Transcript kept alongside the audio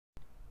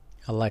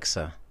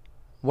Alexa,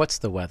 what's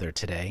the weather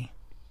today?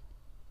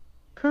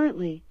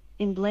 Currently,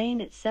 in Blaine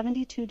it's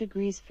 72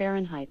 degrees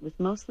Fahrenheit with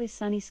mostly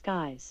sunny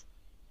skies.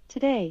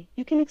 Today,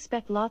 you can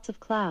expect lots of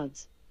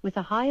clouds, with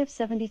a high of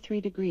 73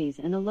 degrees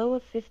and a low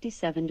of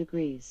 57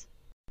 degrees.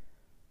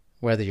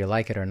 Whether you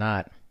like it or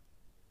not,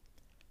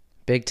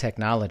 big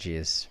technology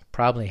is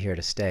probably here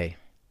to stay.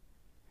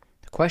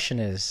 The question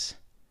is,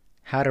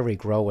 how do we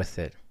grow with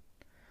it?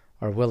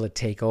 Or will it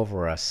take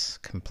over us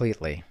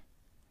completely?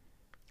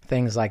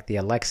 Things like the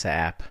Alexa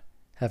app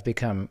have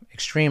become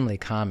extremely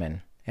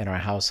common in our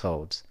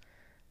households.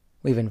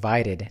 We've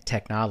invited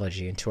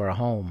technology into our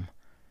home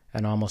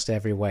in almost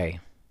every way,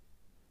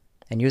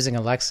 and using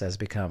Alexa has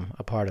become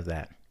a part of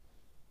that.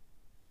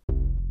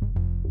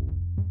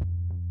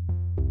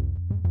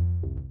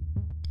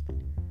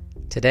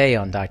 Today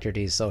on Dr.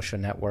 D's Social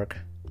Network,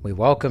 we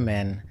welcome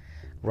in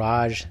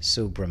Raj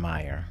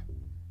Subramaier.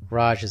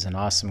 Raj is an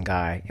awesome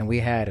guy, and we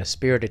had a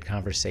spirited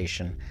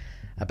conversation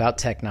about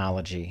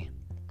technology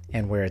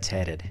and where it's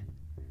headed.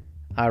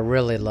 I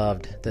really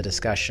loved the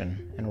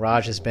discussion, and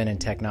Raj has been in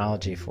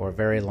technology for a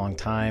very long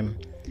time,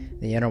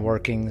 the inner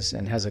workings,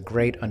 and has a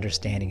great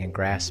understanding and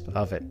grasp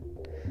of it.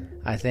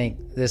 I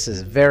think this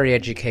is very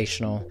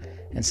educational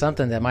and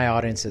something that my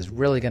audience is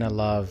really going to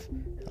love.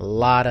 A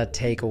lot of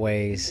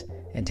takeaways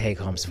and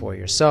take-homes for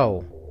you.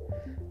 So,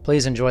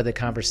 please enjoy the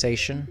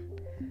conversation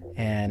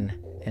and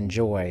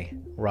enjoy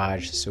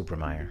Raj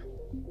Subramaier.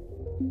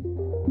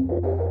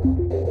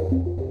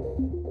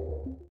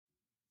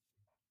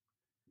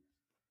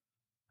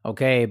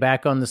 Okay,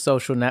 back on the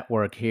social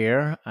network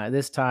here.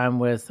 This time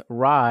with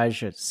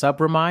Raj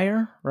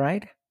Subramaier,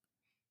 right?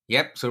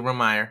 Yep,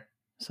 Subramaier.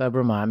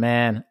 Subramaier,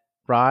 man.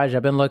 Raj,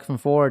 I've been looking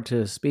forward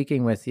to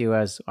speaking with you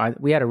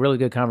we had a really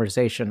good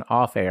conversation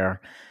off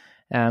air,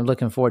 and I'm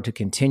looking forward to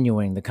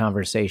continuing the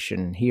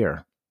conversation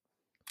here.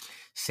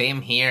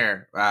 Same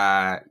here.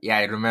 I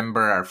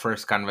remember our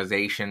first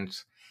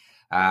conversations.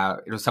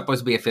 It was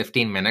supposed to be a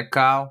 15-minute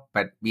call,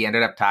 but we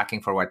ended up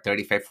talking for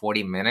 35,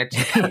 40 minutes.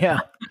 Yeah.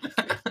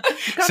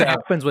 It kind of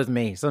happens with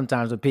me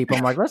sometimes with people.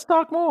 I'm like, let's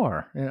talk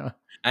more.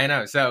 I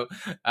know. So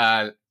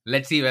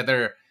let's see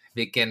whether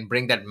we can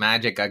bring that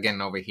magic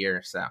again over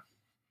here. So.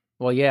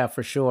 Well, yeah,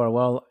 for sure.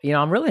 Well,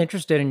 I'm really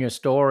interested in your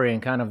story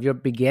and kind of your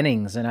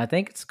beginnings. And I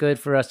think it's good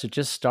for us to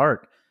just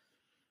start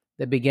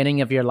the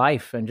beginning of your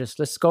life and just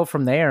let's go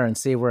from there and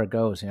see where it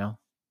goes,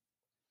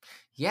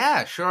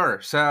 Yeah,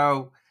 sure.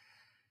 So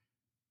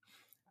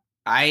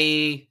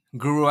I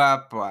grew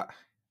up,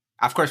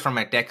 of course, from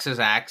my Texas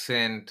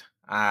accent,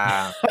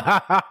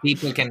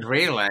 people can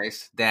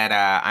realize that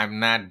I'm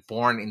not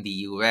born in the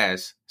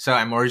U.S. So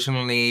I'm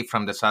originally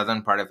from the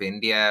southern part of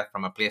India,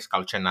 from a place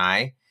called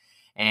Chennai.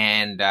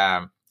 And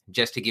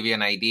just to give you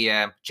an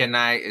idea,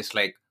 Chennai is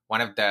like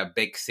one of the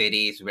big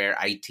cities where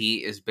IT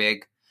is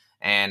big.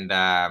 And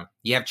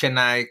you have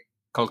Chennai,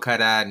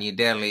 Kolkata, New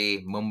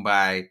Delhi,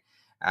 Mumbai,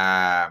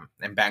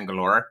 and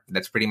Bangalore.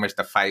 That's pretty much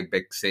the 5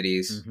 big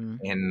cities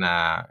in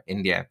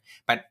India.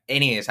 But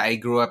anyways, I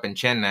grew up in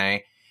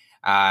Chennai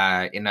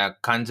in a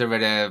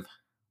conservative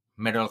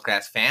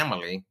middle-class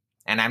family.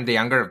 And I'm the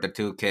younger of the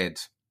 2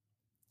 kids.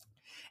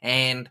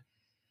 And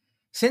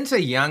since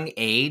a young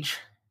age,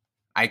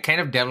 I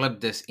kind of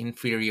developed this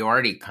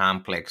inferiority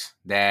complex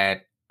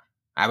that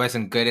I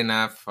wasn't good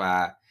enough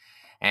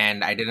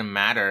and I didn't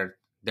matter.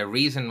 The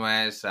reason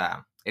was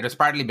it was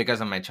partly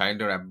because of my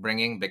childhood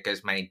upbringing,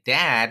 because my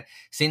dad,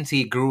 since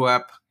he grew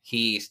up,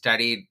 he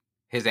studied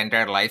his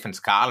entire life in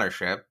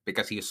scholarship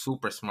because he was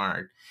super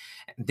smart.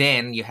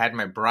 Then you had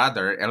my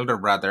brother, elder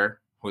brother,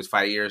 who's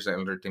 5 years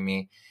older to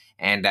me,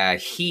 and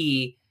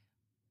he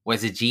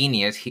was a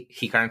genius.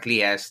 He currently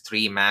has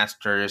 3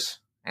 masters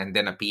and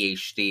then a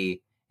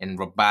PhD in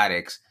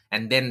robotics.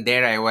 And then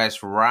there I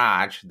was,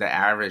 Raj, the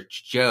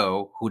average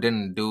Joe, who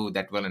didn't do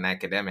that well in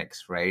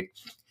academics, right?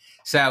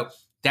 So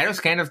that was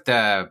kind of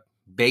the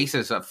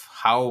basis of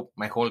how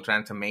my whole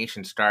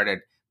transformation started.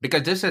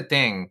 Because this is a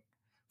thing.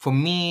 For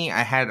me,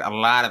 I had a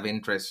lot of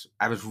interest.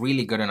 I was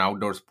really good in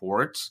outdoor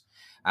sports,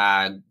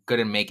 good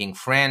in making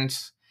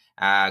friends,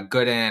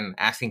 good in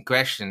asking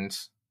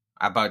questions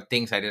about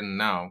things I didn't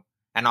know.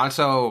 And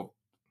also,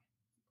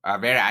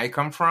 where I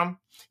come from,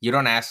 you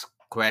don't ask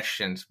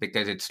questions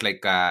because it's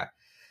like a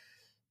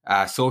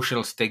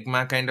social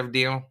stigma kind of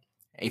deal.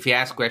 If you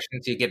ask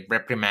questions, you get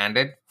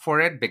reprimanded for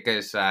it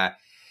because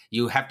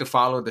you have to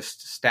follow the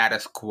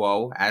status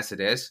quo as it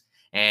is,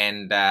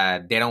 and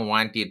they don't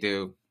want you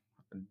to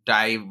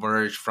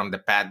diverge from the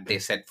path they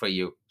set for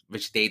you,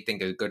 which they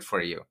think is good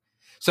for you.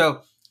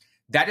 So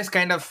that is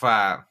kind of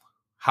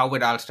how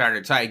it all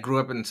started. So I grew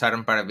up in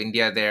southern part of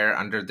India there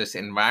under this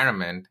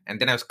environment,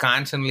 and then I was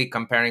constantly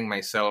comparing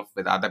myself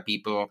with other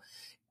people,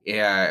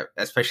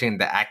 especially in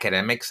the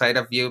academic side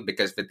of you,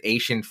 because with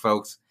Asian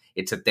folks,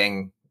 it's a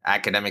thing.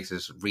 Academics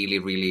is really,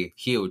 really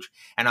huge,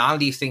 and all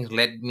these things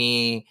led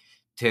me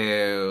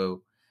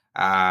to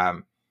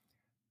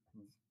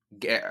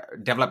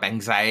develop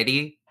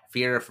anxiety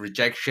fear of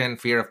rejection,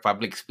 fear of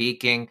public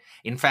speaking.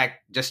 In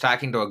fact, just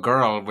talking to a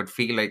girl would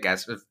feel like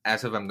as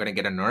if I'm going to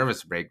get a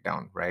nervous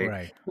breakdown, right?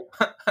 Right.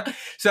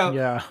 So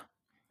Yeah.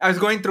 I was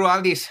going through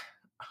all these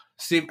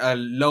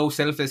low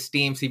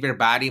self-esteem, severe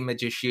body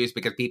image issues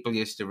because people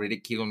used to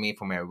ridicule me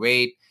for my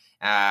weight.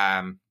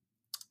 And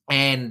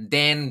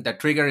then the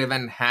trigger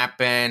event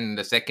happened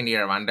the second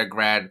year of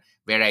undergrad,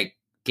 where I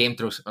came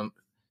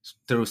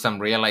through some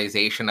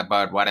realization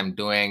about what I'm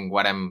doing,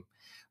 what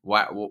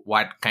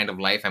kind of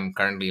life I'm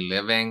currently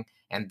living.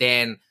 And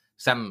then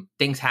some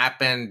things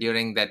happened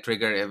during that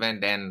trigger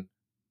event,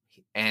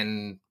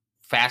 and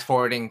fast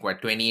forwarding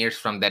 20 years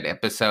from that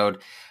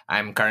episode,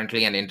 I'm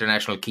currently an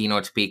international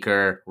keynote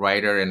speaker,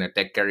 writer, and a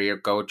tech career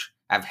coach.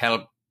 I've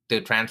helped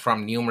to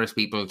transform numerous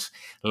people's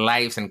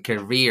lives and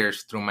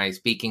careers through my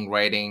speaking,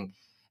 writing,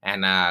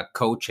 and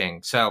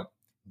coaching. So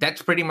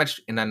that's pretty much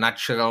in a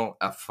nutshell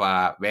of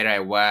where I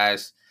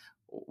was,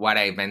 what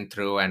I went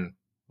through, and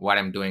what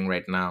I'm doing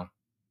right now.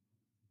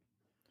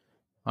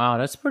 Wow,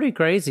 that's pretty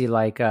crazy.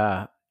 Like,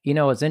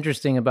 what's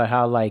interesting about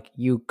how like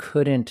you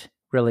couldn't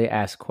really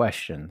ask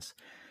questions.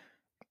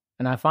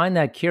 And I find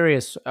that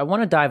curious. I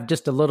want to dive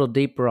just a little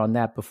deeper on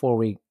that before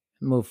we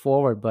move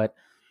forward. But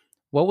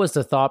what was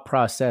the thought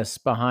process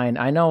behind?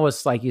 I know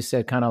it's like you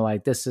said, kind of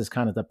like this is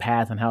kind of the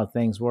path and how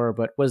things were,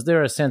 but was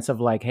there a sense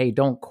of like, hey,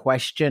 don't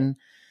question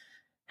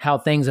how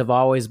things have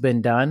always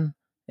been done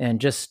and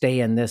just stay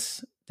in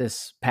this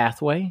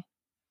pathway?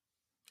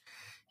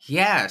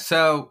 Yeah,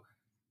 so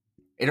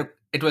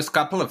it was a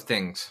couple of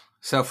things.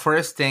 So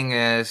first thing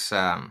is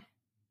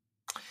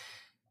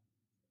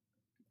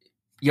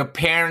your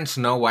parents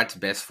know what's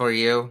best for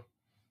you.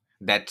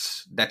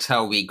 That's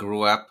how we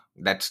grew up.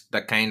 That's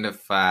the kind of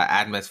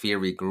atmosphere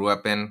we grew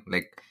up in.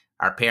 Like,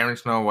 our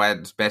parents know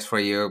what's best for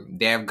you.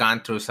 They have gone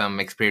through some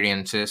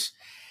experiences,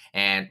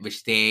 and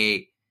which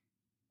they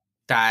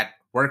thought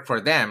worked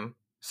for them.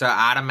 So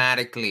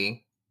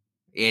automatically,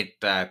 it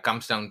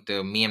comes down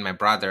to me and my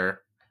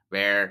brother,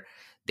 where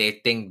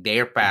they think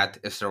their path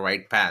is the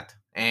right path.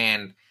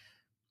 And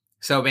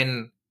so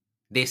when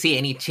they see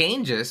any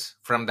changes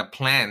from the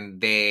plan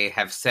they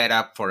have set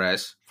up for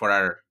us, for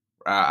our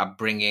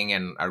upbringing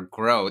and our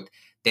growth,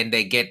 then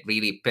they get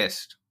really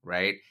pissed,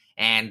 right?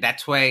 And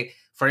that's why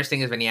first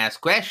thing is when you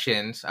ask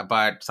questions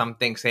about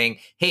something, saying,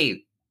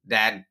 hey,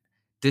 that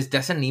this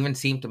doesn't even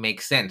seem to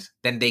make sense,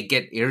 then they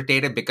get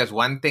irritated, because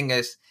one thing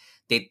is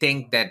they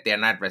think that they're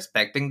not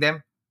respecting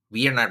them.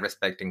 We are not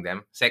respecting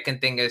them.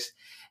 Second thing is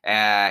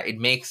it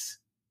makes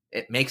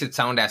it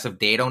sound as if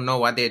they don't know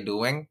what they're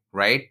doing,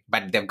 right?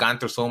 But they've gone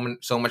through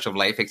so much of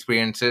life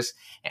experiences,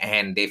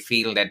 and they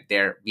feel that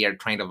we are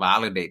trying to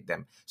validate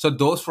them. So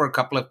those were a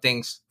couple of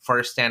things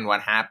firsthand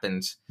what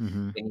happens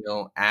when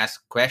you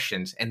ask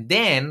questions. And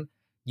then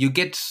you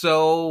get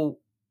so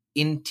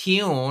in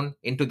tune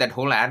into that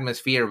whole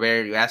atmosphere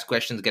where you ask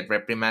questions, get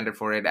reprimanded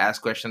for it,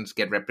 ask questions,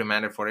 get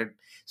reprimanded for it.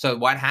 So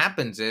what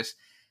happens is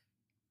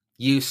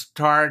you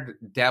start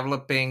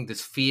developing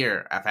this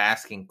fear of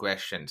asking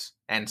questions.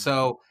 And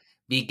so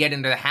we get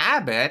into the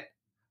habit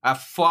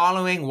of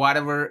following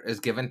whatever is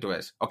given to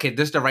us. Okay,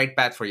 this is the right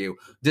path for you.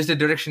 This is the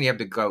direction you have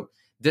to go.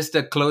 This is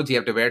the clothes you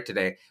have to wear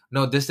today.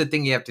 No, this is the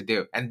thing you have to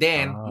do. And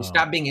then you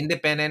stop being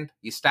independent.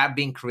 You stop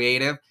being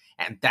creative.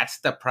 And that's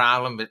the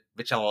problem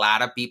which a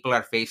lot of people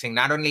are facing,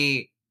 not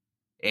only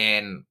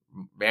in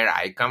where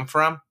I come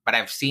from, but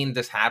I've seen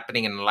this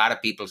happening in a lot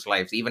of people's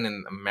lives, even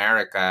in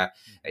America,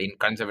 in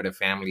conservative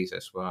families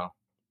as well.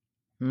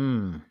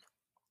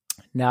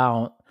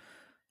 Now,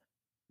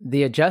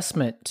 the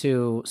adjustment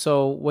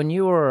so when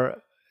you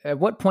were, at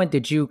what point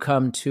did you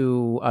come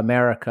to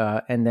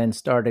America and then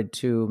started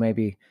to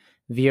maybe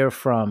veer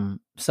from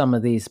some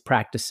of these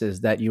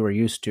practices that you were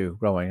used to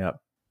growing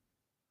up?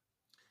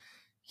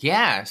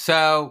 Yeah,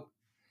 so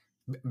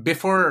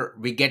before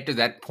we get to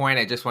that point,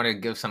 I just want to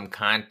give some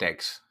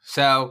context.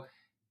 So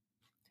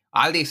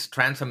all these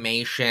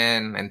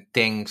transformation and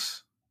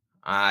things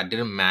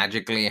didn't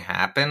magically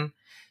happen.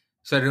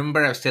 So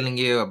remember I was telling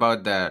you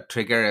about the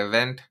trigger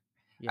event,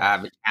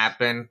 which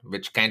happened,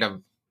 which kind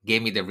of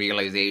gave me the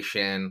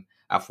realization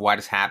of what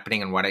is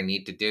happening and what I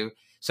need to do.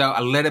 So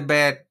a little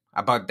bit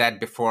about that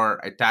before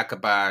I talk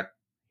about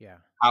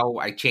how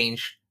I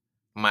changed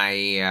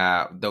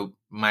my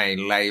my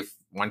life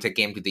once I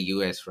came to the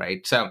US,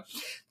 right? So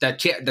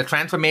the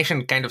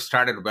transformation kind of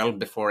started well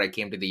before I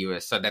came to the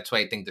US. So that's why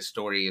I think the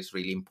story is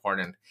really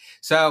important.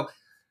 So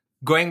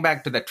going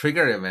back to the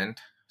trigger event,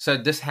 so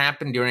this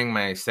happened during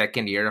my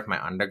second year of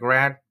my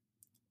undergrad.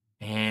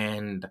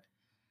 And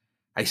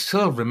I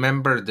still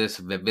remember this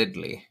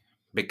vividly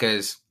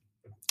because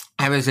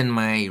I was in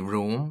my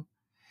room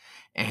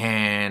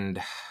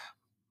and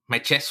my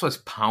chest was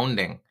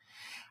pounding.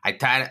 I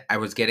thought I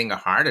was getting a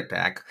heart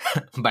attack,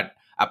 but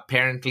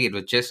apparently it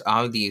was just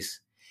all these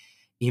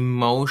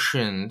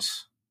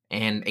emotions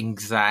and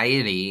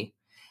anxiety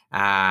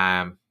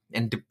and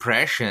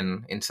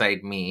depression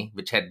inside me,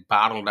 which had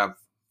bottled up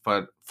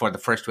for the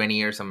first 20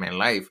 years of my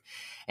life.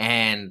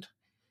 And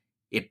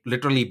it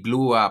literally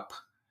blew up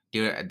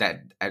at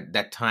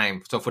that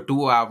time. So for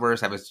 2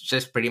 hours, I was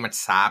just pretty much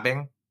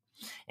sobbing.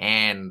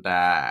 and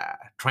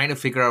trying to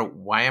figure out,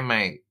 why am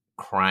I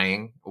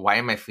crying? Why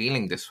am I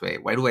feeling this way?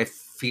 Why do I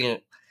feel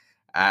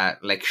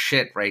like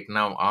shit right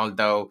now?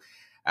 Although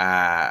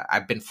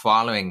I've been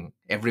following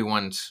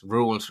everyone's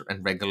rules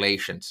and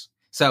regulations.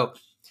 So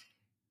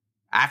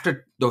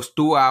after those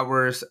 2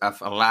 hours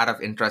of a lot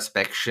of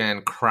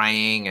introspection,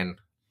 crying, and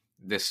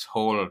this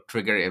whole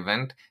trigger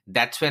event,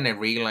 that's when I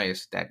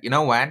realized that, you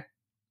know what?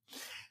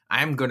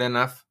 I'm good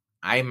enough.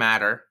 I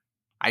matter.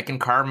 I can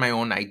carve my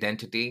own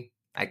identity.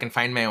 I can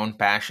find my own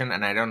passion,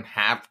 and I don't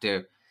have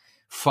to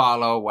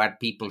follow what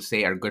people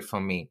say are good for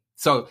me.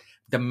 So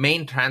the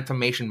main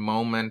transformation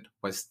moment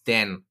was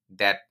then,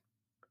 that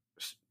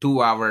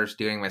 2 hours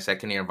during my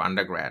second year of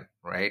undergrad,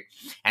 right?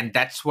 And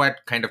that's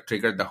what kind of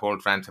triggered the whole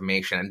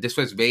transformation. And this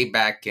was way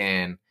back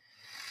in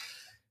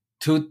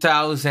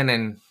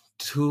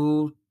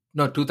 2002,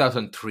 no,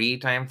 2003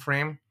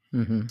 timeframe.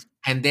 Mm-hmm.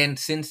 And then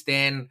since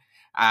then,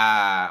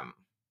 I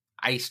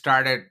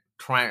started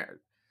trying.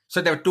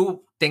 So there were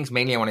two things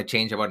mainly I want to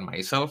change about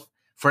myself.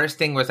 First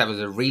thing was, I was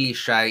a really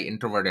shy,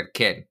 introverted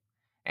kid.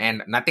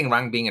 And nothing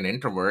wrong being an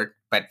introvert,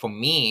 but for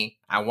me,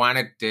 I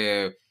wanted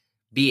to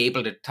be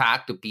able to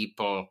talk to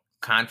people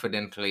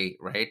confidently,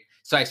 right?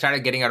 So I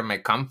started getting out of my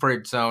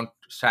comfort zone,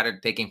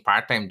 started taking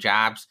part-time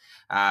jobs,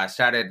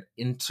 started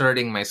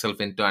inserting myself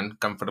into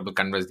uncomfortable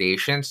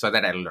conversations so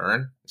that I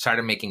learned,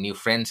 started making new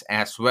friends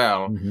as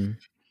well. Mm-hmm.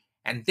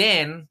 And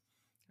then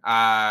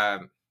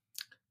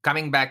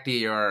coming back to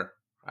your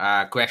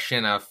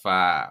question of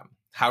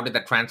how did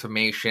the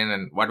transformation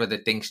and what were the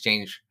things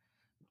change?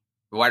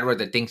 What were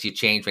the things you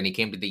changed when you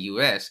came to the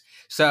US?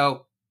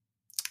 So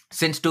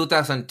since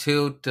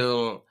 2002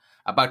 till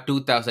about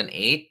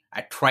 2008,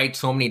 I tried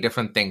so many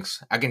different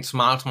things. Again,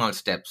 small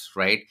steps,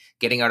 right?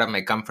 Getting out of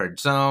my comfort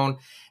zone,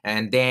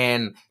 and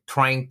then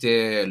trying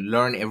to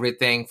learn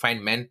everything,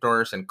 find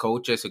mentors and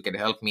coaches who could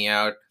help me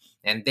out.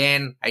 And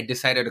then I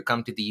decided to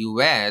come to the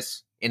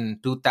US in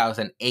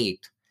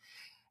 2008.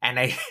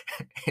 And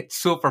it's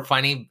super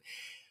funny.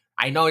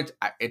 I know it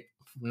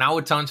now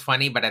it sounds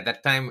funny, but at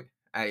that time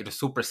it was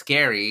super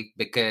scary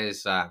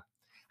because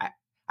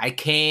I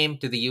came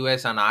to the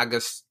US on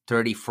August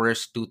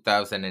 31st,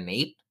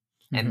 2008.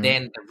 Mm-hmm. And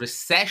then the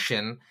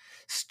recession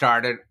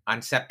started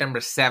on September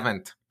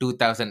 7th,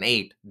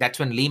 2008. That's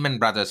when Lehman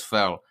Brothers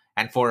fell.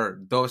 And for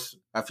those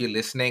of you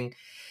listening,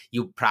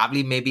 you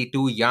probably may be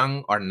too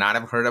young or not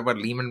have heard about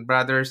Lehman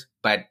Brothers,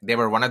 but they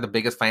were one of the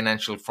biggest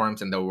financial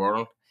firms in the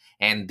world.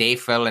 And they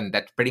fell, and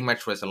that pretty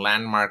much was a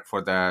landmark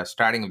for the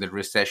starting of the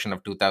recession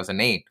of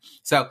 2008.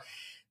 So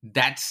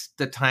that's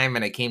the time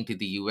when I came to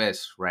the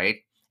US,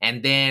 right?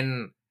 And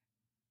then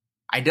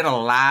I did a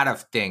lot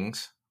of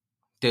things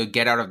to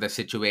get out of the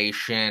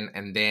situation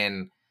and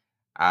then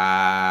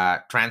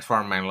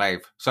transform my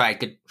life. So I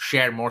could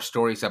share more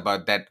stories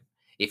about that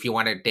if you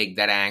want to take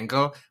that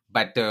angle.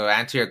 But to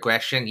answer your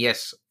question,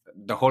 yes,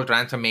 the whole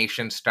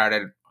transformation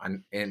started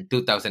in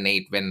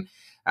 2008 when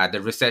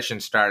the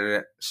recession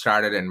started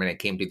and when I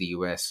came to the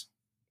US.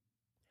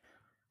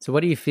 So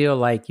what do you feel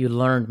like you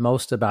learned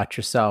most about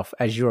yourself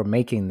as you were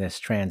making this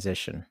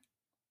transition?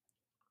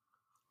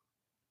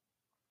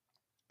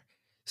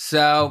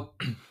 So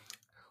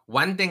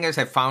one thing is,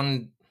 I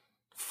found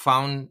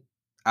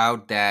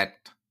out that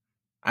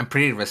I'm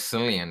pretty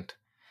resilient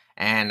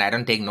and I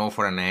don't take no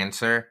for an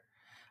answer.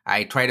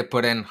 I try to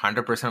put in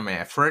 100% of my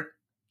effort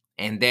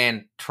and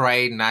then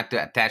try not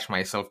to attach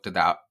myself to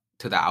the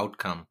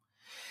outcome.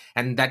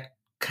 And that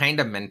kind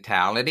of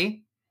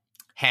mentality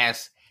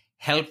has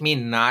helped me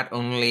not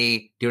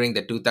only during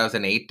the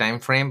 2008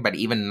 timeframe, but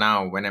even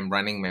now when I'm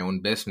running my own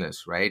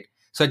business, right?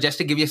 So just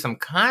to give you some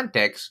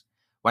context,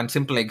 one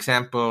simple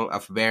example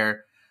of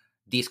where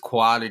these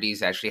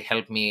qualities actually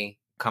helped me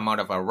come out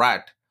of a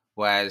rut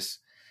was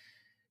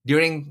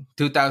during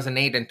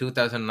 2008 and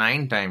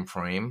 2009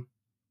 timeframe.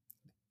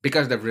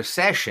 Because of the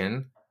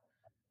recession,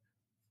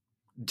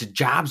 the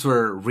jobs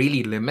were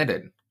really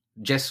limited,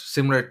 just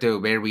similar to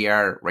where we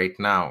are right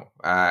now.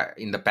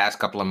 In the past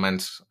couple of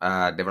months,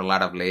 there were a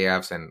lot of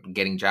layoffs and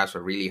getting jobs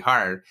were really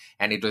hard.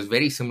 And it was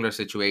very similar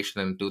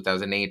situation in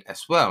 2008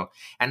 as well.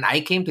 And I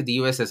came to the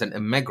US as an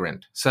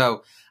immigrant.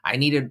 So I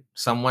needed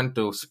someone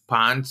to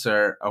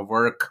sponsor a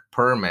work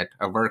permit,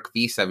 a work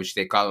visa, which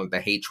they call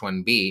the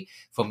H-1B,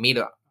 for me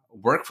to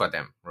work for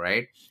them,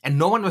 right? And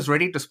no one was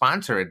ready to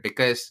sponsor it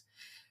because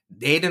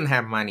they didn't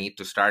have money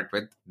to start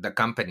with, the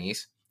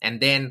companies,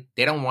 and then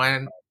they didn't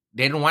want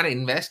to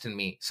invest in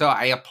me. So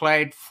I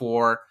applied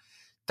for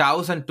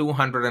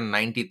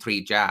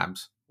 1,293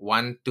 jobs,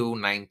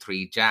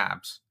 1,293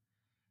 jobs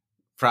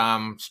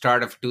from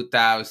start of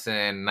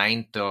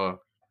 2009 to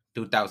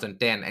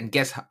 2010. And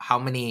guess how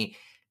many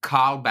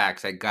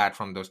callbacks I got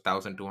from those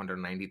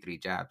 1,293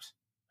 jobs?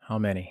 How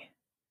many?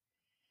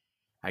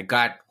 I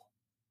got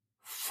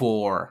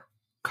 4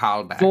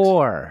 callbacks.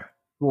 4.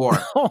 4.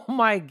 Oh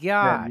my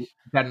gosh.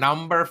 The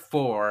number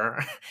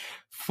 4,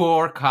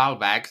 4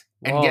 callbacks.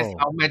 And Whoa. guess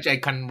how much I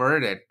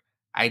converted?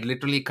 I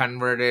literally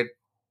converted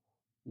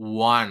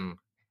 1.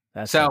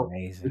 That's So if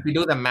amazing. you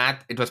do the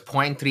math, it was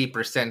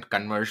 0.3%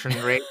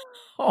 conversion rate.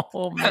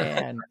 Oh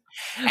man.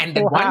 And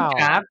that one Wow.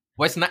 job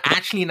was not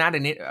actually not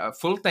a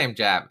full-time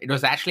job. It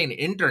was actually an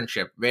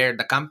internship where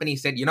the company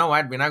said, you know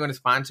what, we're not going to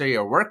sponsor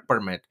your work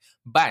permit,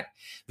 but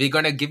we're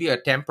going to give you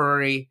a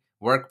temporary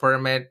work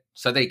permit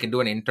so that you can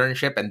do an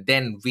internship. And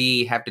then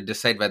we have to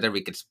decide whether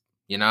we could,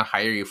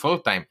 hire you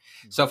full-time.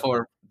 So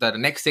for the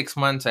next 6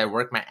 months, I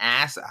worked my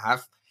ass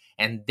off.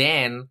 And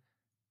then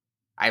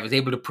I was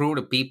able to prove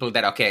to people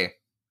that, okay,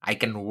 I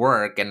can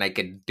work and I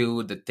can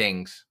do the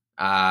things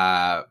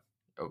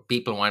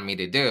people want me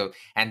to do.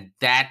 And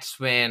that's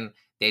when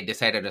they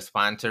decided to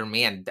sponsor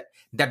me. And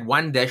that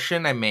one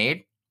decision I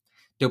made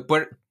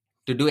to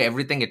do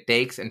everything it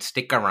takes and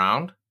stick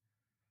around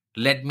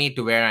led me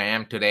to where I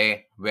am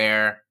today,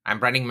 where I'm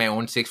running my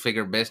own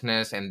 6-figure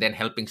business and then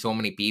helping so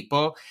many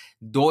people.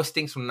 Those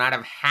things would not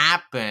have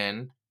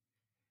happened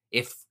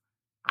if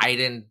I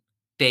didn't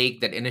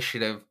take that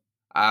initiative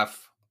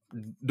of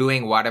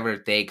doing whatever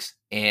it takes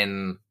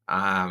in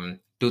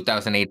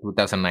 2008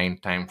 2009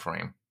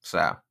 timeframe.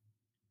 So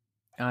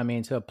I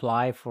mean, to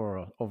apply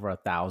for over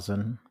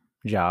 1,000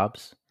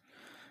 jobs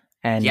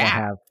and to yeah.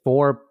 have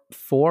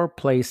four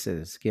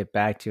places get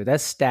back to you,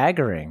 that's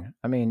staggering.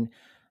 I mean,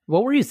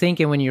 what were you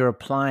thinking when you were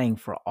applying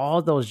for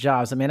all those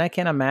jobs? I mean, I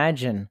can't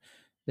imagine.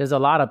 There's a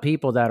lot of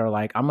people that are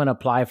like, I'm going to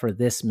apply for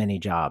this many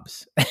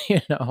jobs, you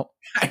know?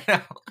 I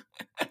know.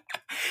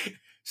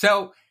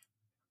 So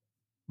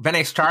when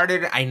I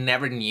started, I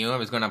never knew I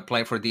was going to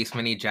apply for these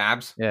many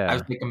jobs. I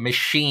was Yeah. like a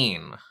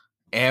machine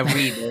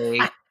every day,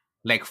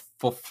 like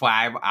for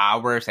 5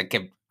 hours. I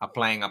kept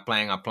applying.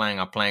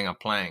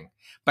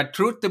 But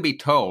truth to be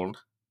told,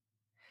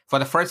 for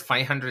the first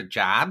 500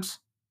 jobs,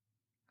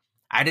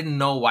 I didn't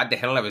know what the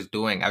hell I was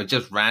doing. I was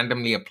just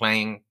randomly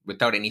applying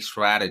without any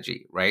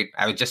strategy, right?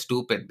 I was just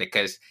stupid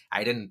because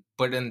I didn't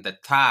put in the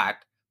thought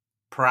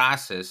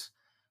process,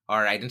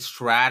 or I didn't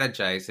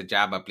strategize the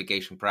job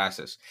application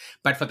process.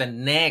 But for the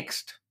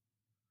next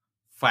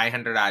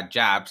 500 odd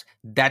jobs,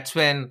 that's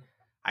when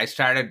I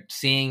started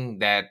seeing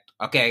that,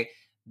 okay,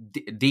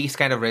 these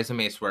kind of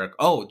resumes work.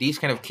 Oh, these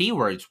kind of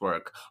keywords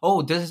work.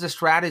 Oh, this is a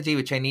strategy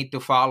which I need to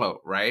follow,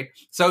 right?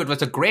 So it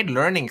was a great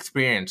learning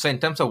experience. So in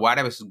terms of what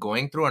I was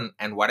going through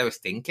and what I was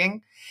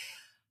thinking,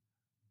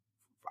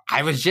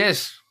 I was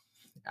just,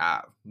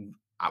 uh,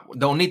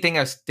 the only thing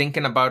I was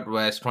thinking about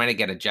was trying to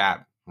get a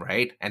job,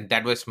 right? And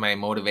that was my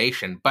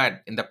motivation.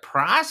 But in the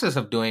process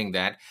of doing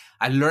that,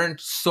 I learned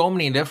so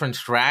many different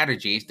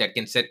strategies that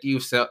can set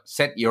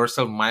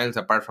yourself miles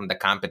apart from the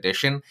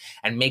competition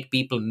and make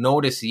people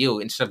notice you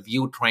instead of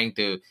you trying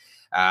to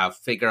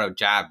figure out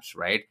jobs,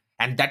 right?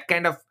 And that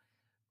kind of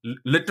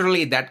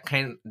literally that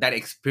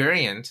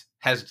experience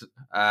has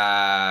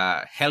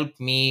helped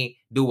me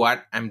do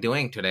what I'm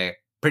doing today.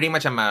 Pretty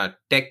much, I'm a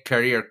tech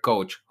career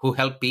coach who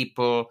help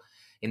people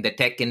in the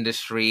tech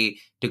industry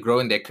to grow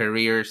in their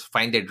careers,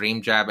 find their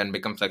dream job, and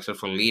become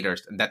successful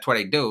leaders. And that's what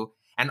I do.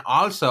 And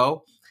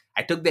also,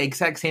 I took the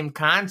exact same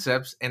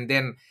concepts, and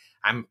then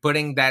I'm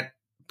putting that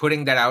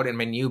out in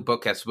my new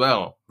book as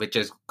well, which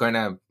is going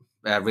to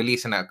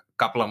release in a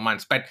couple of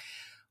months. But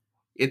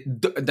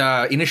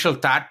the initial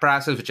thought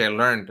process, which I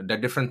learned, the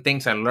different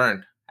things I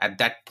learned at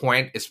that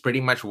point, is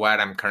pretty much what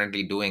I'm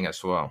currently doing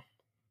as well.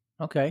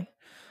 Okay.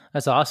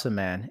 That's awesome,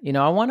 man. You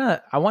know, I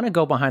want to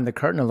go behind the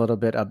curtain a little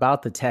bit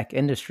about the tech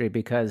industry,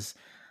 because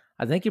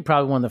I think you're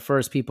probably one of the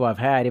first people I've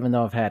had, even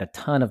though I've had a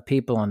ton of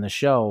people on the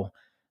show,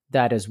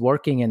 that is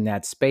working in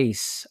that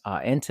space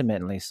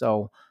intimately.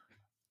 So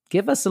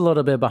give us a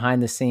little bit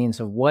behind the scenes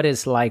of what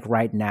it's like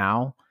right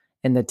now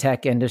in the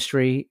tech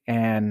industry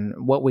and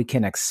what we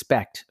can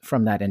expect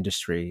from that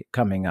industry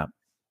coming up.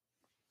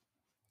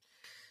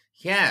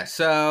 Yeah,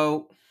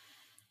 so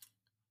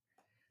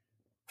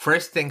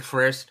first thing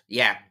first,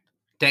 yeah,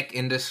 tech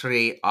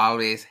industry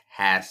always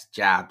has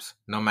jobs,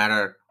 no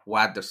matter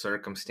what the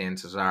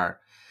circumstances are.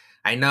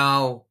 I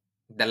know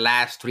the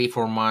last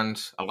 3-4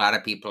 months, a lot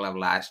of people have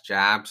lost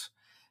jobs,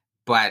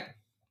 but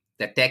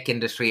the tech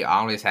industry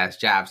always has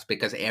jobs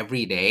because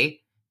every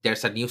day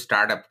there's a new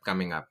startup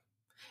coming up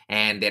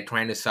and they're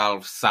trying to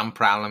solve some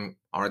problem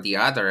or the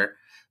other,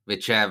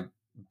 which have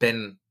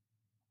been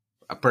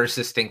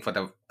persisting for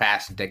the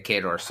past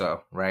decade or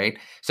so, right?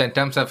 So in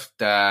terms of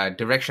the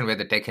direction where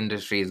the tech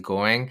industry is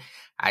going,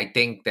 I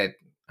think that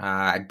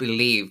I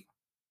believe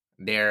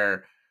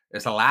there's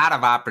a lot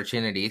of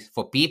opportunities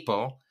for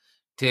people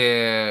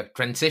to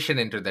transition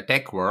into the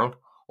tech world,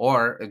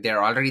 or if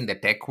they're already in the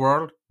tech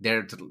world,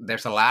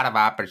 there's a lot of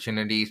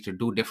opportunities to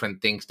do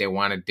different things they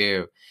want to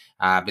do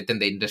within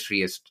the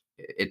industry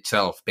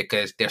itself,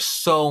 because there's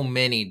so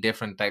many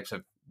different types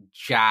of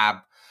job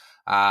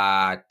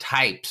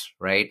types,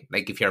 right?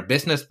 Like if you're a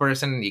business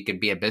person, you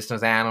could be a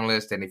business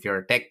analyst, and if you're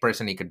a tech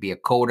person, you could be a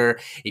coder.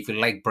 If you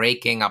like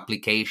breaking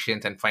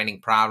applications and finding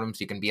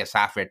problems, you can be a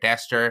software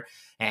tester.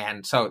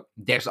 And so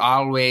there's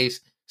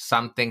always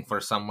something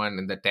for someone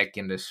in the tech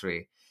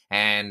industry.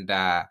 And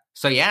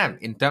so yeah,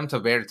 in terms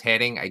of where it's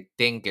heading, I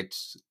think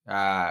it's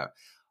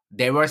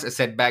there was a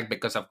setback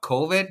because of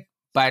COVID,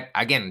 But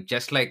again,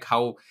 just like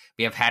how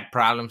we have had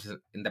problems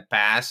in the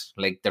past,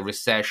 like the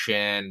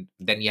recession,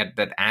 then you had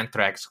that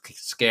anthrax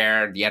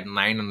scare, you had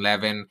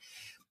 9/11.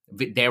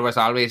 There was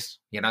always,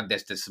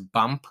 there's this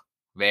bump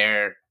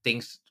where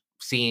things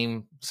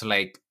seems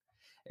like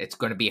it's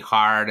going to be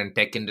hard and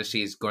tech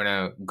industry is going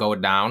to go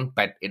down,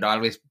 but it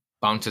always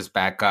bounces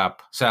back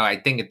up. So I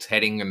think it's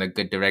heading in a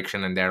good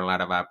direction, and there are a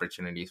lot of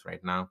opportunities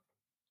right now.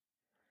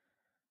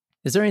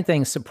 Is there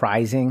anything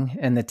surprising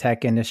in the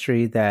tech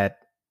industry that,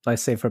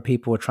 let's say, for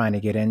people trying to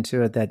get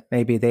into it, that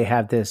maybe they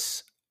have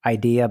this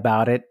idea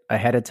about it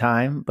ahead of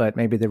time, but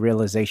maybe the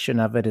realization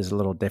of it is a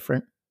little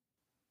different?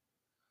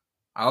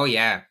 Oh,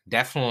 yeah,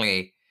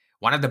 definitely.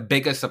 One of the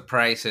biggest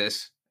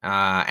surprises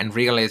and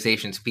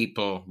realizations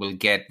people will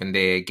get when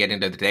they get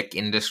into the tech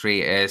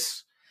industry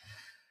is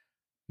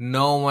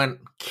no one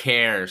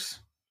cares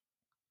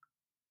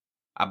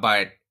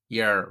about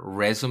your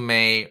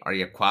resume or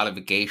your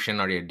qualification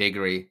or your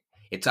degree.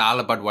 It's all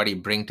about what you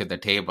bring to the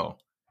table.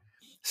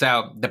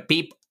 So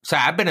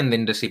I've been in the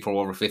industry for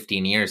over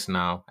 15 years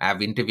now.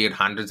 I've interviewed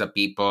hundreds of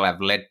people.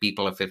 I've led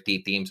people of 50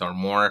 teams or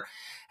more.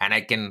 And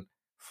I can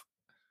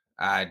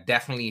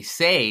definitely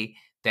say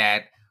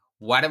that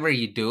whatever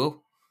you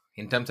do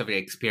in terms of your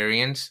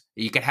experience,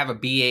 you could have a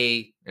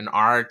BA in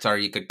arts, or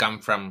you can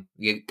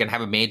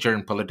have a major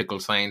in political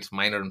science,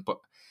 minor in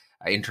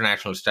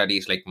international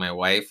studies, like my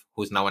wife,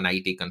 who's now an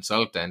IT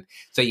consultant.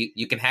 So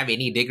you can have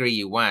any degree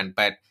you want,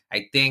 but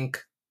I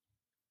think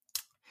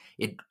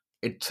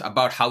it's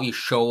about how you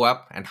show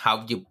up and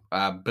how you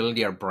build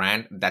your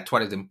brand. That's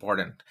what is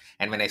important.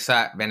 And when I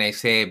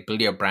say build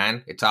your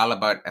brand, it's all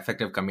about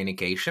effective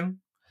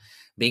communication,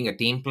 being a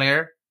team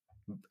player,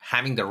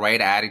 having the right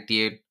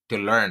attitude to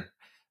learn.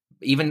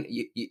 Even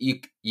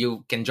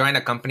you can join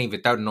a company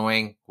without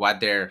knowing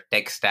what their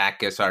tech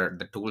stack is or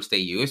the tools they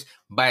use.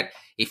 But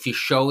if you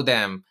show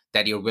them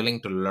that you're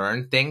willing to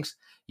learn things,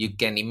 you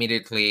can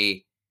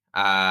immediately,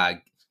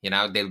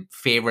 they'll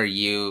favor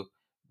you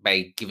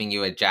by giving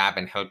you a job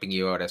and helping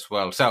you out as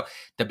well. So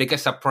the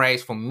biggest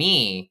surprise for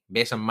me,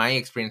 based on my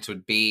experience,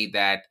 would be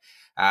that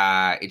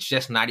it's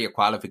just not your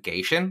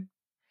qualification,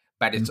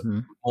 but it's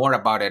more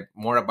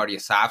about your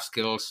soft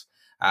skills,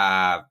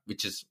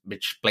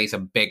 which plays a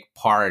big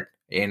part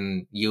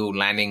in you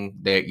landing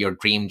your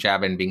dream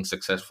job and being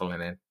successful in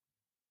it.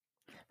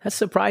 That's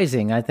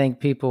surprising. I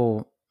think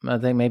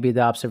maybe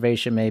the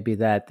observation may be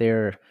that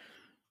there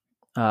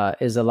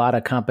is a lot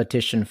of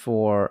competition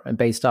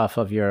based off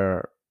of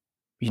your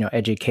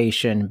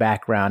education,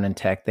 background, and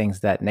tech, things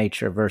that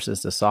nature,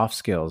 versus the soft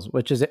skills,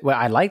 which is, well,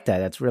 I like that.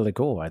 That's really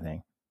cool, I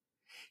think.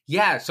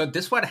 Yeah. So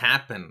this what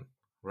happened,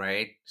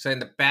 right? So in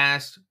the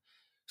past,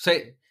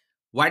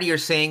 what you're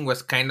saying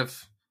was kind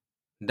of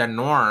the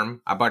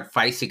norm about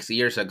 5-6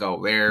 years ago,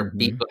 where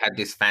people had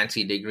these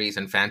fancy degrees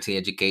and fancy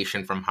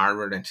education from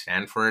Harvard and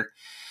Stanford.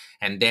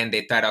 And then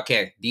they thought,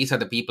 okay, these are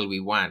the people we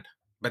want.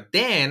 But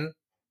then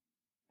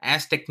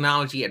as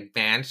technology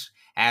advanced,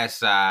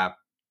 as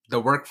the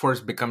workforce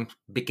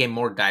became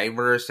more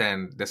diverse,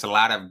 and there's a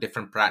lot of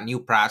different new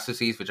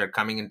processes which are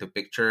coming into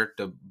picture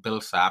to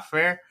build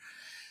software,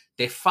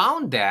 they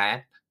found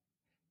that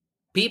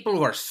people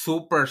who are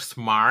super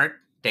smart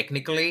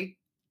technically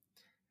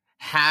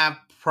have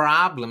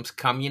problems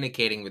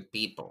communicating with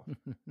people.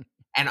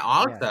 And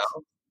also,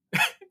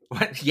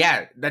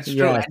 yeah, that's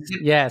true.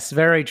 Yes,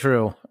 very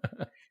true.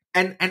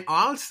 and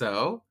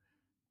also,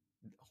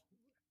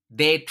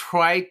 they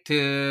try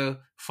to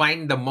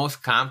find the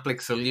most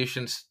complex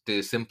solutions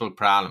to simple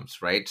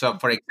problems, right? So,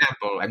 for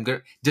example, I'm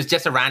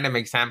just a random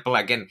example.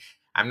 Again,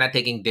 I'm not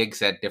taking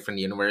digs at different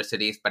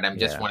universities, but I'm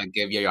just want to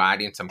give your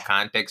audience some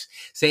context.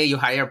 Say you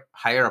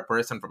hire a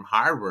person from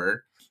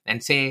Harvard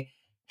and say,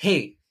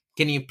 "Hey,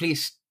 can you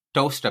please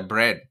toast a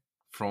bread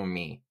for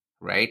me?"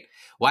 Right?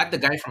 What the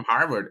guy from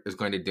Harvard is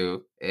going to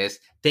do is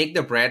take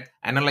the bread,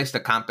 analyze the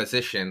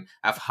composition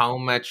of how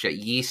much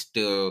yeast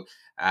to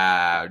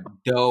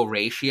dough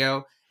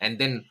ratio, and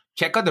then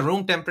check out the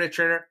room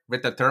temperature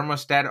with a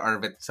thermostat or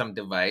with some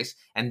device,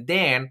 and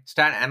then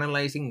start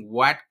analyzing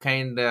what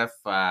kind of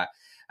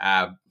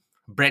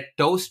bread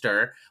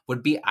toaster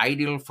would be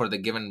ideal for the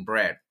given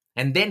bread.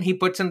 And then he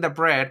puts in the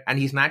bread, and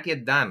he's not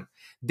yet done.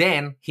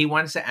 Then he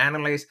wants to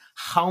analyze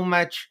how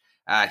much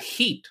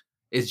heat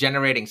is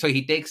generating. So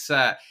he takes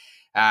a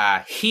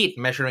heat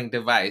measuring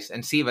device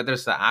and see whether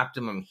it's the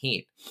optimum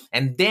heat.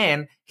 And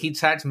then he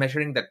starts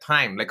measuring the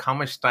time, like how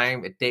much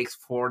time it takes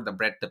for the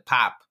bread to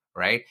pop,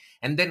 right?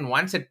 And then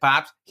once it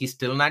pops, he's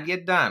still not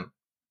yet done.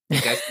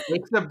 Because he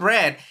takes the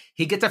bread,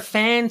 he gets a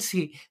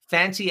fancy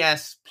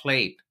ass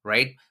plate,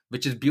 right?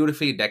 Which is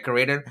beautifully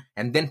decorated,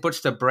 and then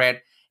puts the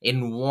bread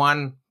in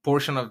one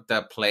portion of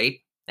the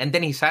plate. And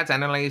then he starts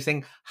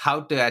analyzing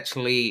how to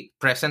actually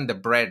present the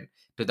bread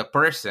to the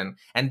person.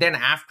 And then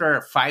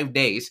after 5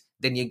 days,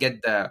 then you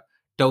get the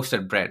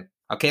toasted bread.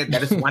 Okay,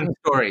 that is one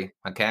story.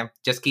 Okay,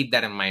 just keep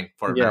that in mind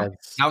for now.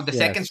 Now, the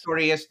second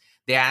story is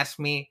they ask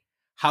me,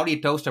 how do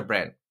you toast a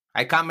bread?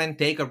 I come and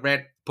take a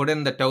bread, put it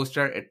in the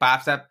toaster, it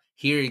pops up.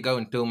 Here you go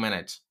in 2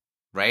 minutes,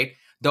 right?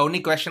 The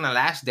only question I'll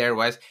ask there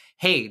was,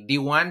 hey, do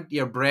you want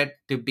your bread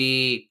to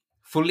be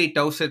fully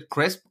toasted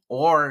crisp,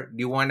 or do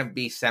you want it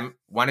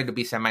to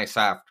be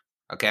semi-soft?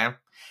 Okay.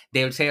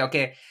 They would say,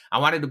 okay, I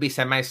want it to be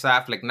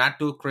semi-soft, like not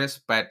too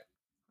crisp, but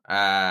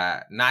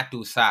not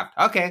too soft.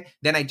 Okay,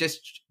 then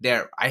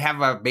I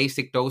have a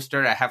basic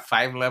toaster. I have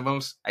 5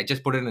 levels. I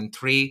just put it in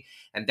 3,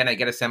 and then I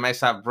get a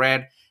semi-soft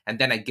bread, and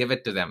then I give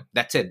it to them.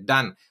 That's it,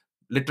 done.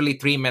 Literally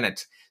 3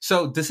 minutes.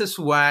 So this is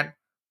what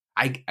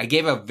I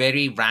gave a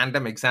very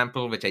random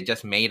example, which I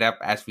just made up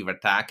as we were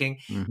talking.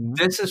 Mm-hmm.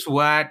 This is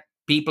what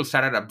people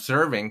started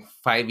observing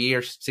 5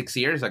 years, 6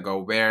 years ago,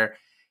 where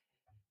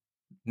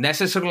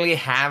necessarily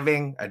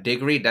having a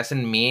degree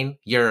doesn't mean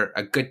you're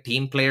a good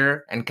team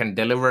player and can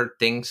deliver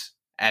things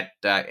at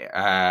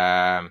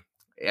the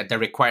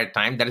required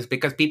time. That is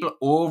because people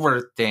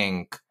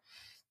overthink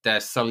the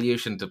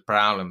solution to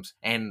problems,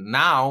 and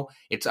now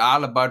it's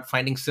all about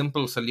finding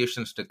simple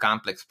solutions to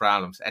complex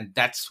problems. And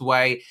that's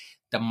why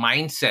the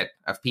mindset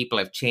of people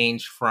have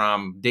changed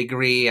from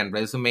degree and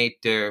resume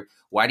to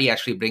what do you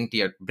actually bring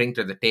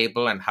to the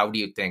table, and how do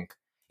you think.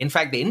 In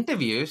fact, the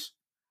interviews,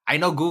 I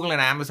know Google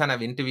and Amazon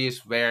have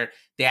interviews where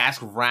they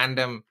ask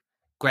random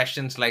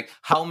questions like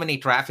how many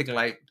traffic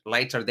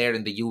lights are there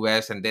in the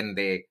US, and then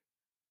they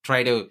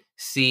try to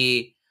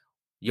see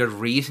your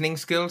reasoning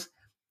skills.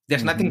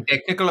 There's nothing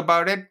technical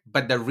about it,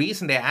 but the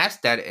reason they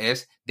ask that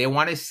is they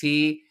want to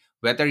see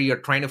whether you're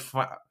trying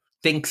to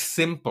think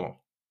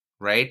simple,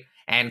 right?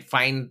 And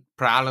find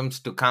problems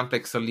to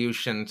complex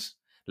solutions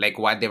like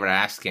what they were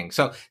asking.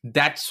 So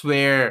that's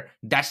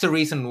the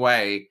reason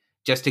why,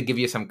 just to give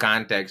you some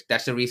context,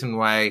 that's the reason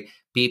why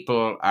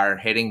people are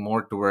heading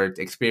more towards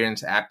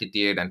experience,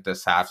 aptitude, and the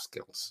soft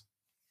skills.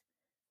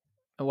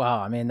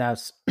 Wow, I mean,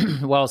 that's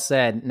well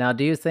said. Now,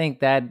 do you think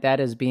that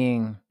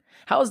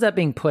how is that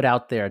being put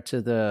out there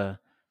to the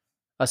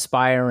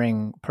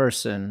aspiring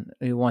person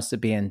who wants to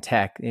be in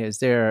tech? Is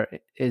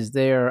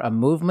there a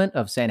movement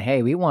of saying,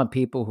 hey, we want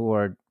people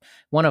who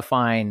want to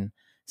find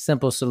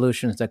simple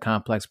solutions to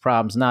complex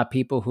problems, not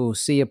people who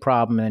see a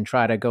problem and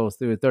try to go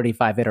through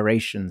 35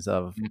 iterations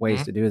of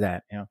ways to do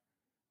that?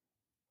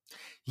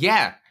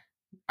 Yeah,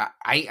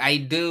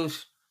 I do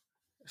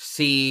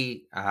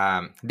see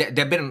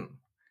there've been.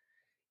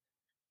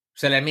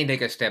 So let me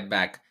take a step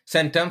back. So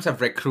in terms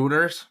of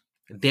recruiters,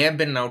 they have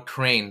been now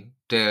trained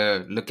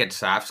to look at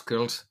soft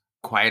skills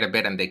quite a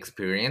bit and the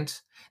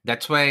experience.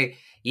 That's why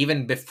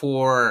even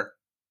before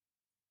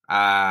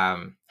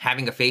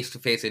having a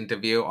face-to-face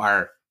interview,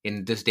 or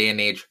in this day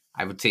and age,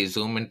 I would say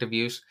Zoom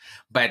interviews,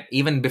 but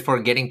even before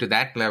getting to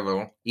that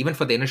level, even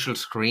for the initial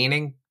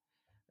screening,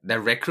 the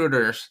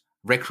recruiters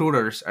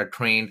are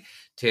trained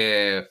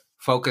to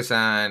focus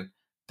on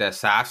the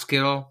soft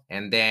skill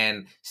and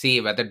then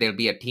see whether they'll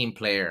be a team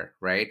player,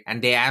 right?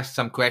 And they ask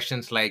some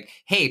questions like,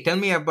 hey, tell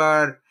me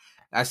about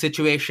a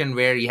situation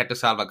where you had to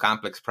solve a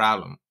complex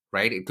problem,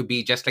 right? It could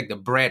be just like the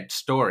bread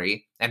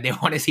story, and they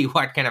want to see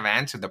what kind of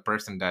answer the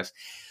person does.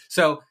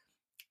 So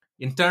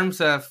in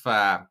terms of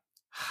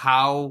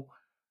how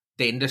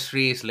the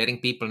industry is letting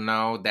people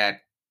know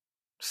that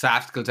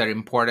soft skills are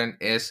important,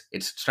 it's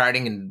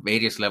starting in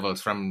various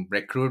levels, from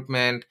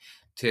recruitment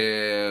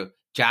to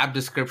job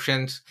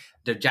descriptions.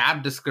 The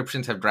job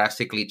descriptions have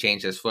drastically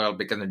changed as well,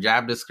 because the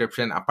job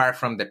description, apart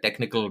from the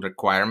technical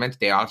requirements,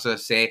 they also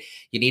say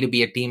you need to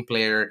be a team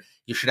player.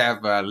 You should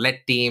have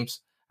led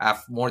teams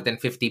of more than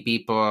 50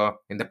 people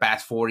in the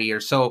past 4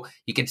 years. So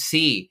you can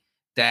see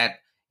that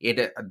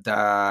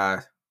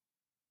the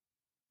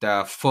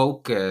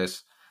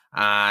focus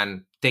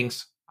on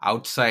things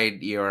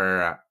outside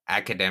your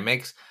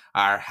academics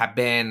have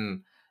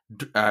been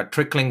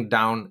trickling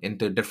down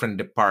into different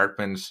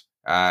departments,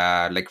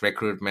 like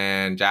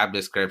recruitment, job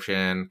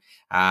description,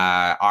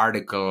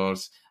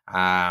 articles,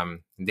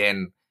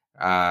 then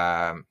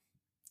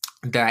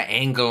the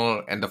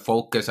angle and the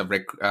focus of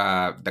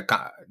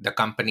the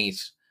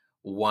companies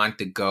want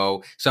to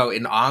go. So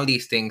in all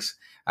these things,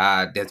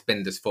 there's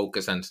been this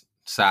focus on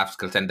soft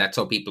skills, and that's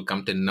how people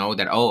come to know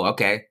that, oh,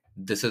 okay,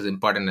 this is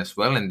important as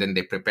well, and then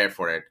they prepare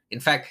for it. In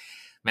fact,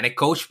 when I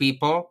coach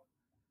people,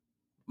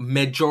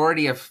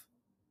 majority of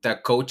the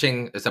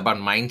coaching is about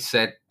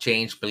mindset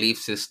change, belief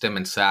system,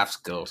 and soft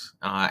skills,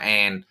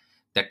 and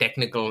the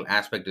technical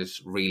aspect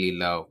is really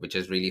low, which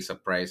is really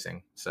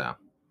surprising. So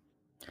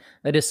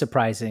it is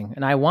surprising.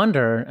 And I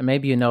wonder, and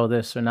maybe you know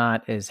this or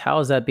not, is how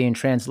is that being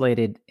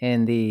translated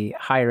in the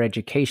higher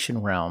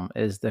education realm?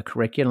 Is the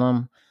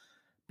curriculum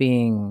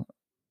being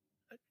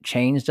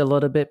changed a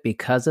little bit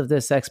because of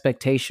this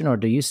expectation, or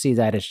do you see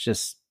that it's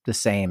just the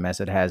same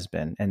as it has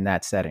been in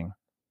that setting?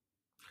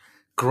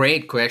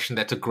 Great question.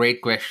 That's a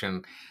great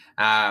question.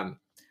 I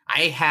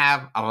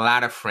have a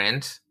lot of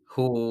friends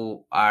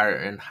who are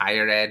in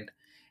higher ed,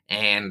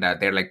 and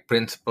they're like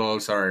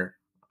principals or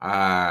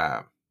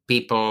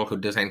people who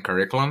design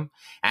curriculum,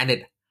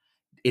 and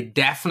it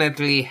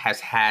definitely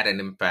has had an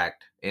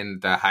impact in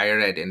the higher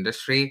ed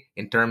industry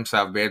in terms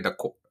of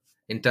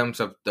in terms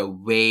of the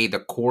way the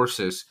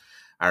courses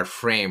are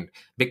framed.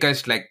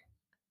 Because like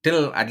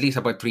till at least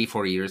about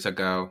 3-4 years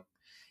ago,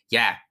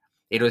 yeah,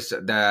 it was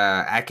the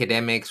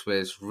academics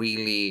was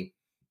really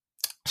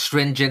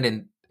stringent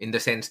in the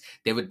sense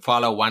they would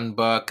follow one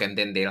book and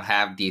then they'll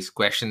have these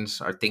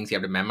questions or things you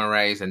have to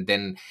memorize, and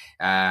then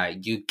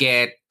you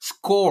get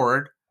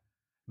scored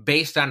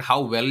based on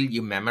how well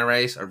you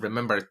memorize or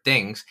remember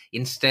things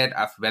instead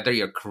of whether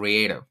you're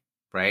creative,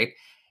 right?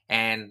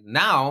 And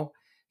now,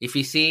 if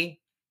you see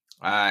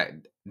uh,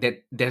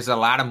 that there's a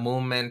lot of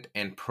movement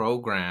and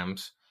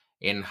programs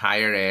in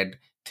higher ed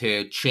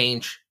to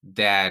change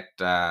that,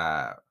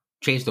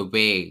 change the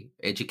way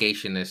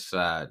education is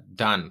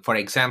done. For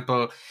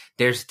example,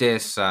 there's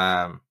this.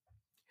 I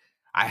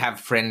have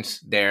friends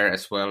there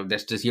as well.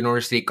 There's this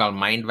university called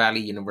Mind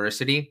Valley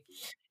University,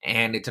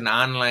 and it's an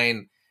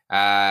online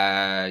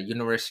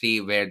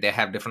university where they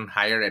have different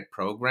higher ed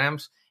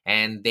programs,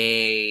 and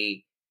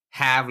they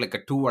have like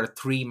a 2 or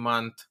 3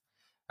 month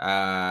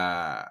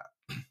uh,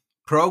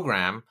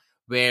 program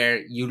where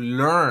you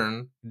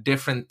learn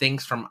different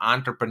things from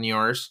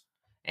entrepreneurs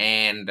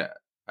and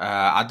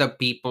other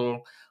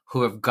people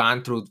who have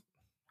gone through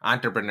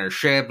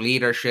entrepreneurship,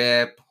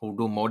 leadership, who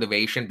do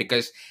motivation,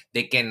 because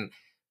they can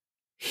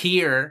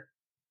hear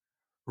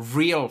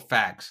real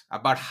facts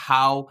about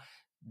how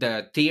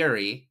the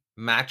theory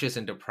matches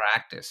into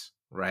practice,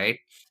 right?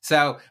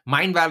 So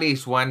Mind Valley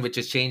is one which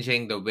is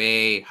changing the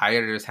way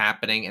higher ed is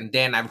happening. And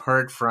then I've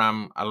heard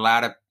from a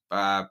lot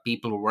of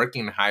people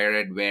working in higher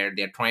ed where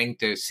they're trying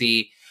to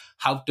see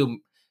how to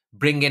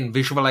bring in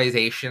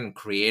visualization,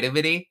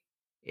 creativity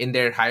in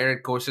their higher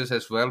ed courses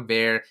as well,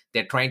 where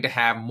they're trying to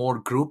have more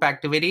group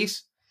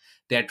activities.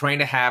 They're trying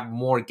to have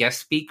more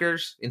guest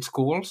speakers in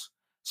schools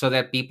so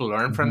that people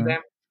learn from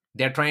them.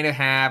 They're trying to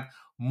have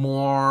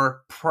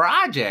more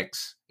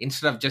projects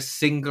instead of just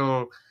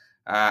single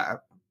uh,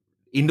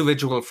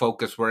 individual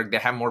focus work. They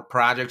have more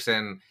projects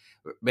and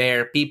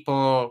where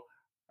people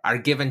are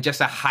given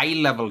just a high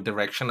level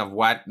direction of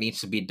what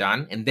needs to be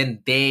done, and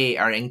then they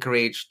are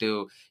encouraged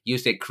to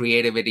use their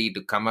creativity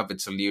to come up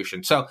with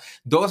solutions. So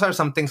those are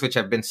some things which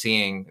I've been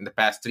seeing in the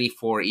past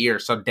 3-4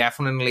 years. So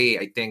definitely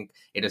I think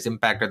it has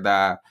impacted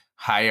the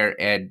higher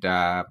ed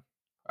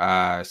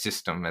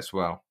system as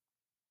well.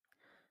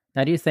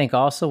 Now, do you think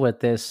also with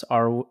this,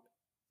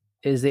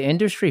 is the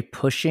industry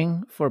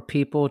pushing for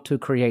people to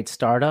create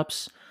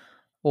startups,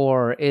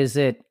 or is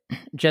it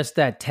just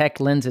that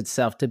tech lends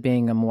itself to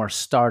being a more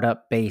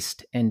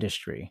startup-based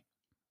industry?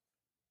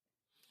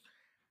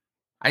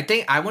 I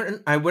think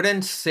I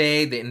wouldn't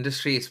say the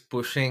industry is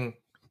pushing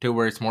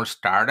towards more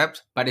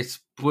startups, but it's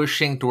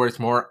pushing towards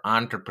more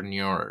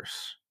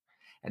entrepreneurs.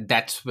 And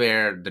that's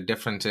where the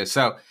difference is.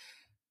 So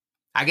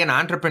again,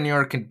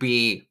 entrepreneur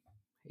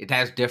it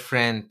has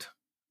different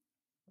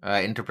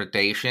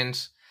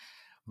interpretations,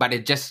 but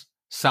it's just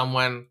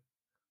someone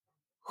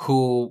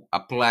who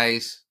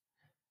applies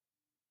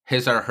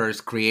his or her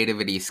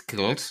creativity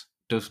skills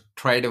to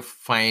try to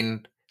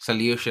find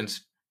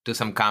solutions to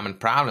some common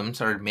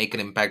problems or make an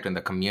impact in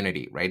the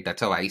community, right?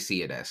 That's how I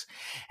see it as.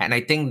 And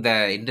I think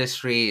the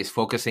industry is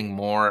focusing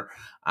more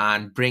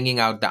on bringing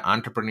out the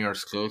entrepreneur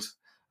skills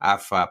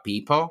of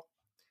people,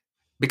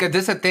 because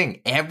this is the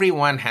thing.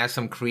 Everyone has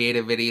some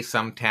creativity,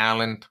 some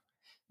talent,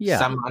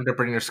 some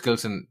entrepreneur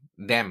skills in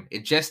them.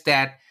 It's just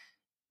that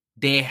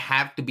they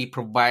have to be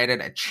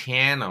provided a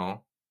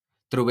channel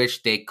through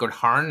which they could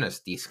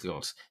harness these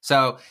skills.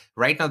 So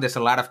right now, there's a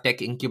lot of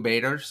tech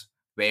incubators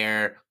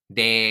where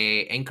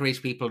they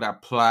encourage people to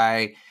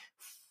apply,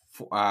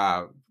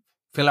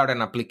 fill out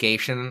an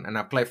application and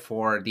apply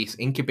for these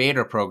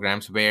incubator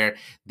programs where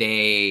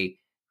they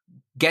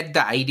get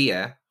the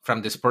idea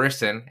from this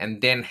person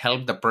and then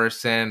help the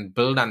person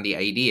build on the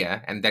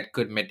idea, and that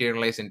could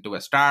materialize into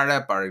a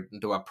startup or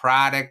into a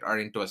product or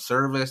into a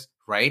service,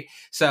 right?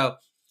 So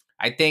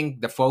I think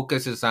the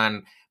focus is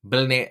on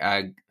building,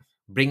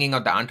 bringing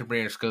out the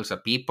entrepreneurial skills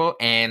of people,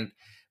 and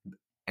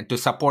to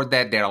support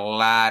that, there are a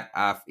lot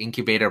of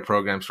incubator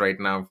programs right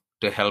now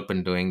to help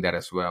in doing that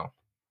as well.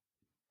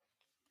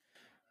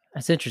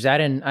 That's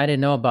interesting. I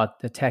didn't know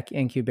about the tech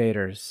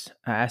incubators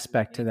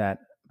aspect to that,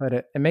 but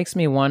it makes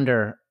me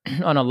wonder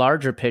on a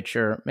larger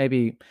picture.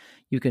 Maybe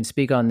you can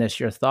speak on this.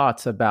 Your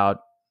thoughts about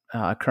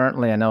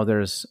currently? I know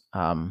there's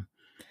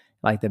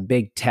like the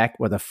big tech,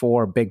 or the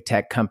 4 big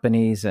tech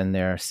companies, and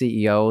their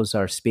CEOs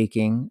are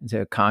speaking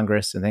to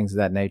Congress and things of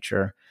that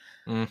nature.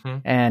 Mm-hmm.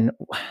 And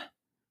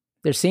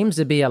there seems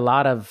to be a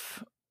lot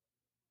of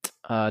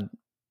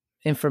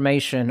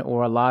information,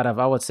 or a lot of,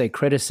 I would say,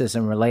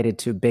 criticism related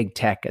to big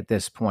tech at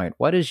this point.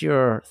 What is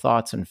your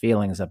thoughts and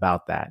feelings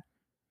about that?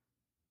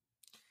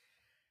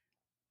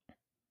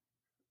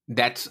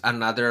 That's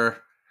another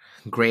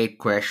great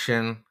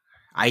question.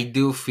 I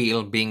do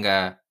feel, being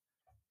a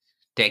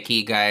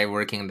techie guy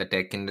working in the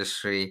tech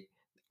industry,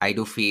 I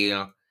do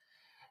feel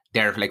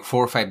there are like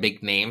 4 or 5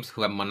 big names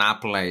who have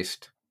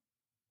monopolized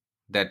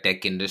the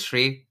tech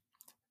industry.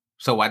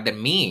 So what that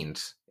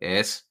means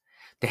is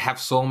they have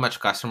so much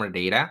customer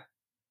data,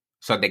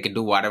 so they can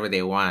do whatever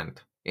they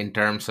want in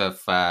terms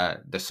of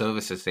the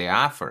services they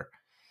offer.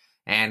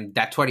 And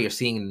that's what you're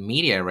seeing in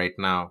media right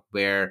now,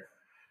 where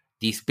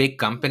these big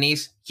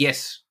companies,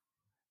 yes,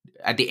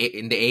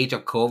 in the age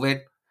of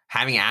COVID,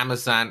 having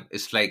Amazon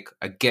is like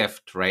a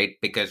gift, right?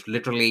 Because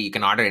literally you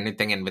can order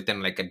anything and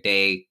within like a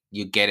day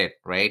you get it,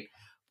 right?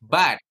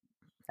 But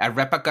a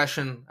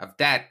repercussion of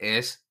that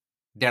is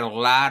there are a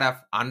lot of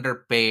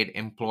underpaid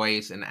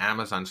employees in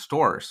Amazon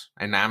stores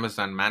and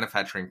Amazon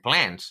manufacturing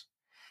plants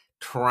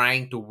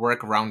trying to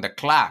work around the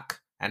clock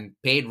and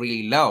paid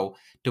really low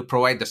to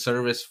provide the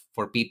service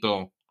for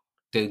people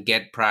to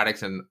get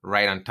products and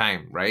right on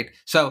time, right?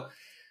 So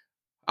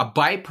a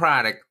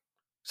byproduct.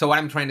 So what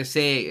I'm trying to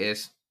say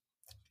is,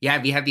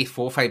 yeah, we have these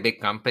 4 or 5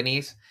 big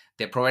companies.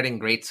 They're providing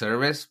great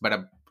service,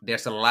 but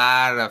there's a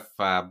lot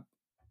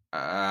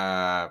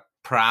of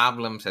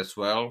problems as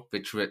well,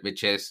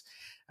 which is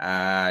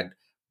uh,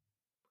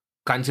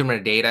 consumer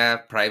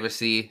data,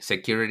 privacy,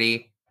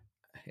 security.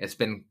 It's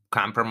been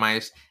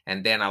compromised,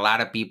 and then a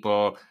lot of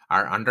people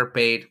are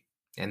underpaid,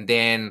 and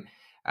then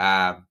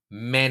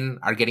men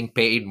are getting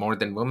paid more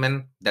than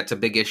women. That's a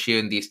big issue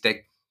in these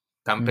tech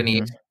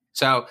companies. Mm-hmm.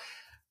 So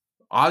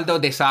although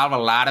they solve a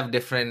lot of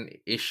different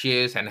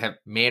issues and have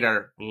made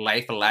our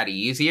life a lot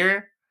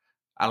easier,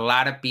 a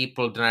lot of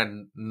people do not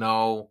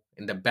know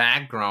in the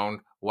background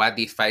what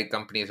these 5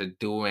 companies are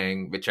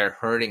doing, which are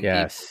hurting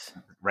Yes.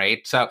 people,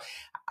 right? So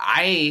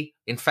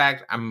in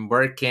fact, I'm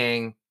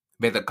working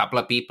with a couple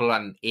of people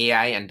on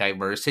AI and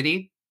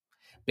diversity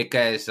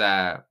because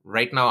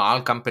right now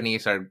all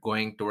companies are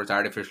going towards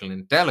artificial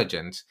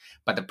intelligence.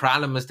 But the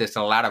problem is there's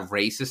a lot of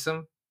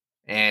racism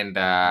and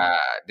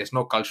there's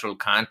no cultural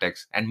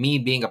context. And me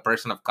being a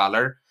person of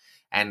color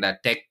and a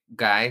tech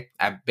guy,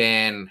 I've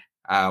been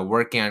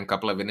working on a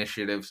couple of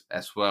initiatives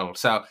as well.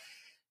 So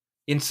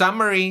in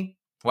summary,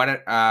 what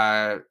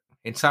I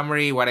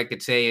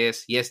could say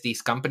is, yes,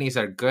 these companies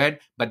are good,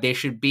 but there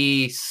should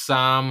be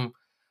some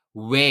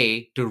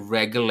way to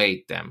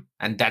regulate them,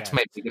 and that's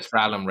my Yes. biggest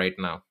problem right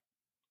now.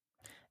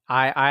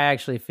 I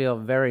actually feel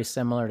very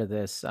similar to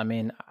this. I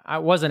mean, I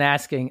wasn't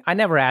asking, I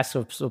never asked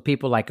so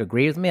people like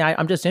agree with me.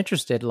 I'm just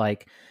interested,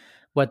 like,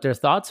 what their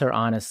thoughts are,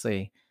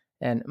 honestly.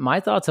 And my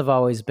thoughts have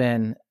always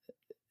been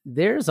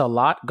there's a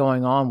lot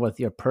going on with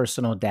your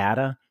personal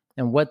data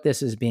and what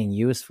this is being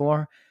used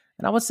for.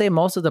 And I would say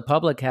most of the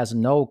public has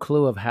no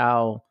clue of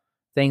how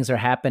things are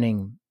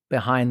happening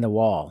behind the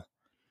wall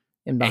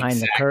and behind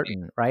the Exactly.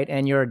 curtain, right?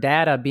 And your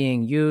data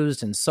being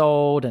used and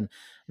sold and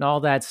all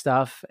that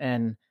stuff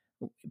and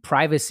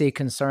privacy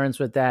concerns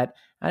with that.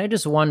 And I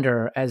just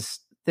wonder, as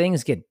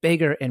things get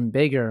bigger and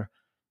bigger,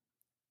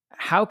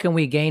 how can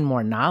we gain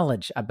more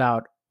knowledge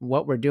about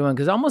what we're doing?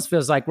 Because it almost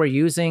feels like we're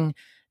using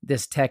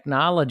this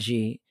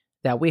technology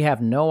that we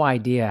have no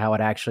idea how it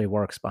actually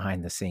works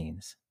behind the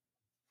scenes.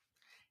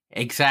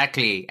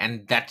 Exactly.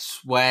 And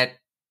that's what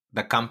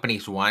the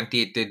companies want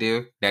you to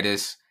do. That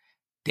is,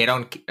 they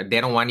don't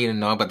want you to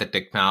know about the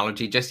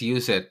technology. Just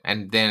use it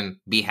and then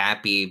be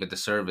happy with the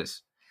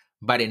service.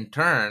 But in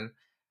turn,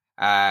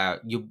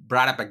 you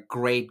brought up a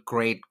great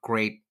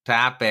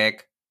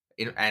topic,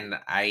 and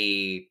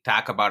I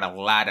talk about a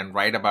lot and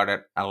write about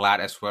it a lot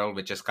as well,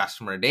 which is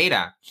customer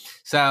data.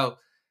 So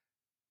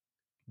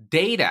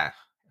data,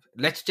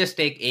 let's just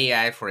take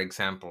AI for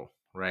example,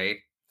 right?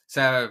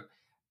 So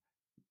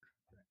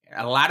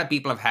a lot of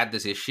people have had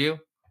this issue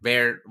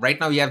where right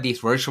now you have these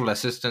virtual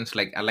assistants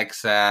like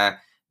Alexa,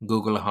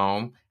 Google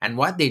Home, and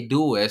what they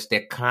do is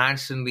they're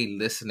constantly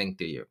listening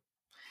to you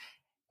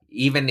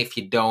even if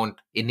you don't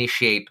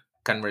initiate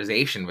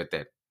conversation with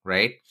it,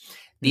 right?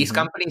 These Mm-hmm.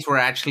 companies were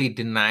actually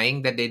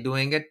denying that they're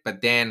doing it,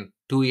 but then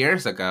 2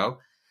 years ago,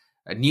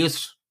 a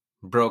news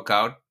broke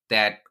out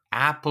that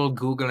Apple,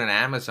 Google, and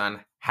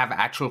Amazon have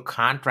actual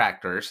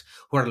contractors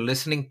who are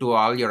listening to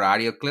all your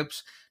audio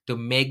clips to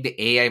make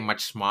the AI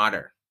much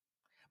smarter.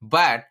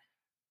 But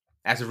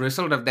as a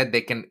result of that,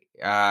 they can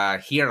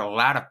hear a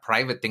lot of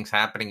private things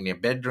happening in your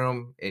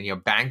bedroom, in your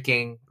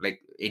banking,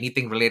 like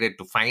anything related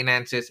to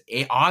finances.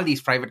 All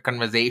these private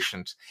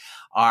conversations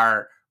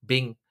are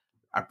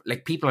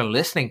like people are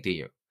listening to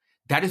you.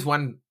 That is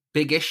one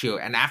big issue.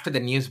 And after the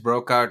news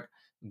broke out,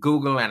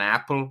 Google and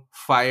Apple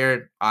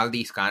fired all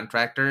these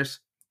contractors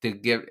to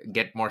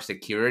get more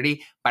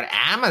security. But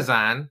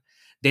Amazon,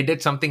 they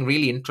did something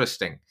really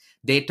interesting.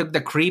 They took the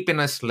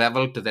creepiness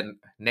level to the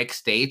next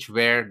stage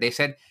where they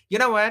said, you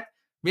know what?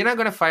 We're not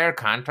going to fire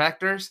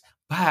contractors,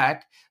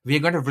 but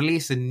we're going to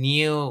release a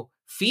new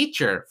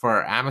feature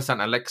for Amazon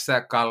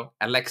Alexa called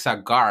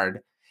Alexa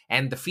Guard.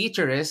 And the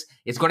feature is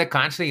it's going to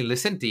constantly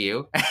listen to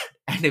you.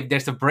 And if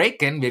there's a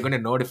break in, we're going to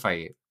notify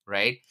you,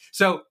 right?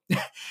 So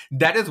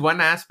that is one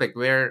aspect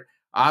where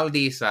all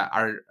these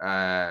all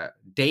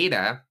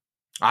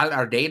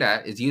our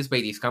data is used by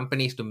these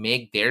companies to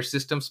make their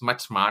systems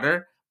much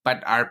smarter,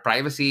 but our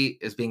privacy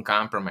is being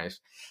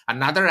compromised.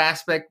 Another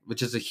aspect,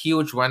 which is a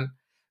huge one,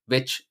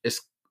 which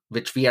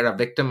we are a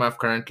victim of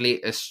currently,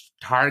 is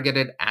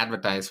targeted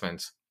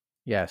advertisements.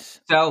 Yes.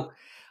 So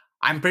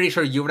I'm pretty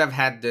sure you would have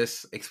had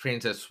this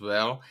experience as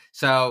well.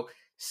 So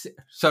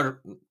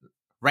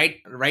right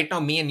now,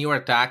 me and you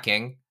are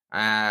talking,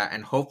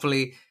 and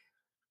hopefully,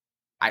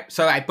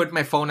 I put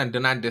my phone on do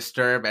not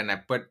disturb, and I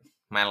put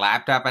my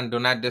laptop on do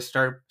not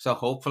disturb. So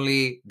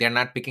hopefully they're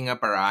not picking up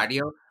our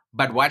audio.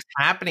 But what's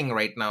happening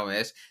right now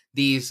is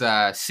these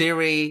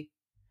Siri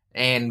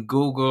and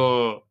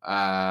Google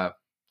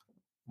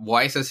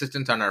voice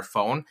assistants on our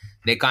phone,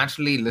 they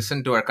constantly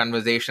listen to our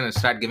conversation and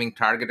start giving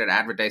targeted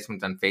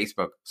advertisements on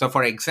Facebook. So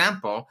for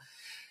example,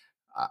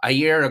 a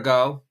year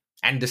ago,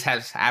 and this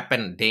has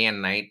happened day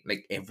and night,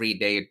 like every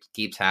day it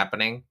keeps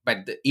happening.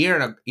 But the year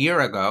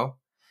ago,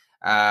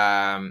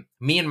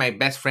 me and my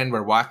best friend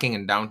were walking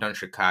in downtown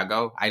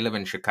Chicago. I live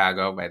in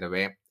Chicago, by the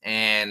way.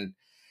 And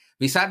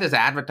we saw this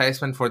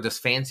advertisement for this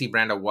fancy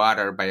brand of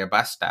water by a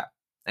bus stop.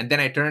 And then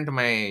I turned to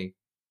my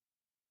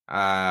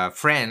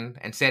friend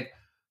and said,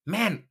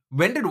 man,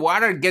 when did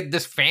water get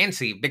this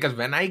fancy? Because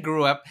when I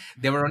grew up,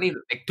 there were only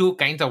like two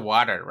kinds of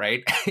water,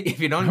 right? If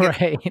you don't get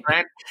Right. the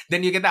brand,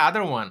 then you get the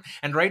other one.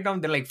 And right now,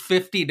 there are like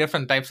 50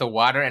 different types of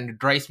water, and it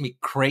drives me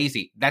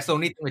crazy. That's the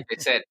only thing which I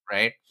said,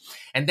 right?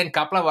 And then a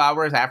couple of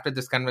hours after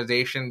this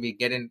conversation, we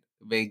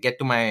get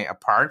to my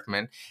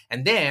apartment,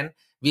 and then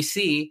we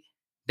see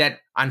that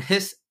on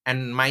his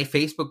and my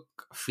Facebook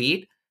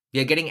feed, we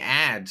are getting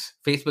ads,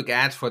 Facebook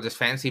ads for this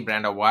fancy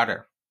brand of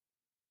water.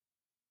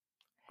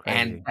 Crazy.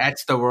 And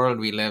that's the world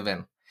we live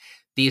in.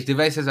 These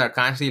devices are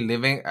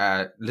constantly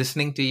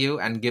listening to you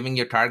and giving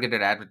you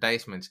targeted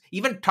advertisements.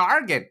 Even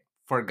Target,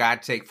 for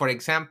God's sake. For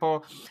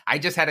example, I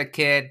just had a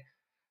kid.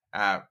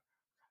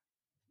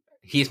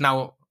 He's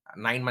now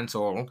 9 months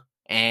old.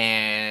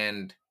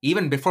 And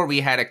even before we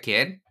had a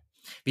kid,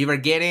 we were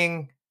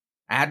getting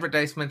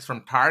advertisements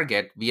from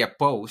Target via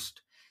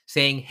post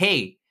saying,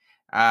 hey,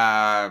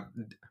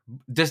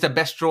 this is the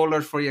best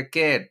strollers for your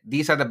kid.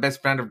 These are the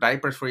best brand of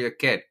diapers for your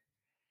kid.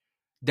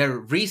 The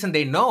reason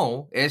they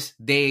know is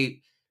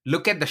they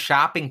look at the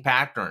shopping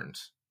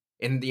patterns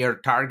in your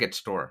Target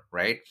store,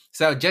 right?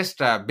 So just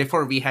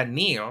before we had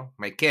Neil,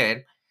 my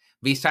kid,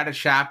 we started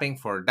shopping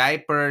for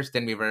diapers.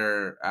 Then we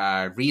were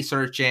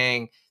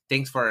researching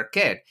things for our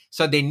kid.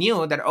 So they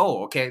knew that,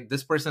 oh, okay,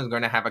 this person is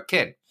going to have a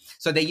kid.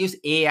 So they use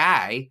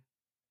AI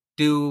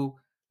to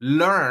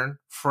learn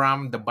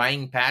from the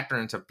buying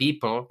patterns of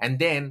people. And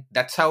then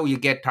that's how you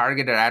get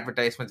targeted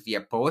advertisements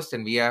via post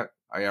and via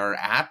your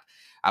app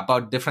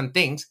about different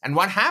things. And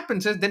what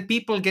happens is then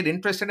people get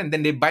interested and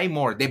then they buy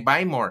more.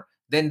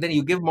 Then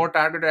you give more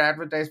targeted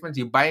advertisements,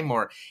 you buy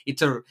more.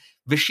 It's a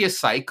vicious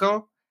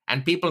cycle,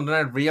 and people do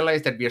not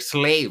realize that we are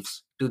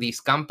slaves to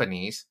these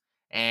companies,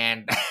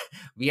 and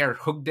we are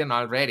hooked in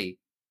already,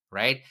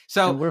 right?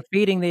 So and we're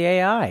feeding the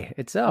AI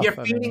itself. you're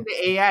feeding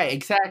the AI,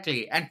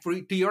 exactly. And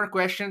to your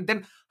question,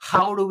 then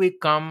how do we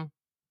come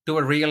to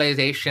a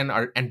realization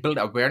and build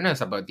awareness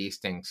about these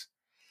things?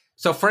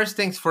 So first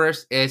things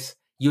first is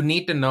you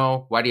need to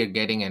know what you're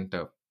getting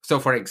into. So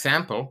for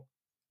example,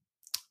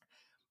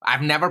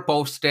 I've never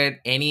posted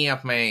any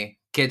of my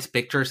kids'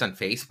 pictures on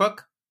Facebook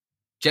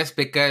just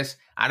because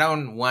I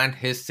don't want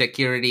his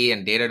security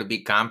and data to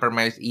be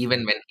compromised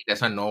even when he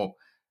doesn't know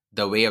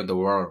the way of the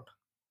world,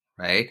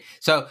 right?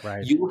 So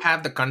Right. you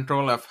have the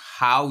control of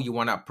how you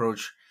want to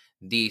approach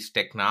these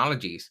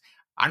technologies.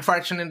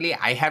 Unfortunately,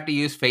 I have to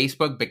use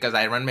Facebook because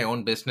I run my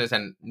own business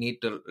and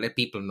need to let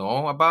people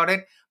know about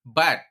it.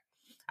 But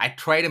I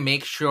try to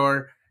make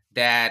sure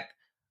that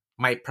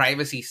my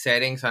privacy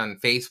settings on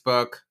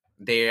Facebook,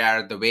 they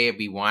are the way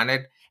we want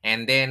it.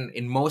 And then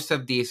in most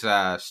of these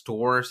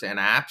stores and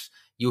apps,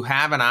 you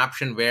have an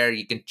option where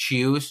you can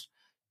choose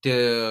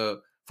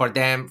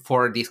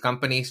for these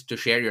companies to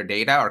share your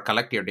data or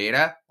collect your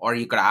data, or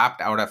you could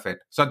opt out of it.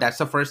 So that's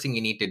the first thing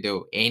you need to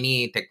do.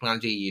 Any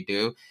technology you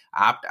do,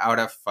 opt out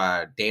of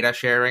data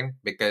sharing,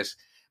 because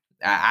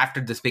after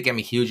this became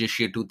a huge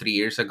issue 2-3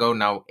 years ago,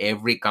 now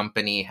every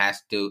company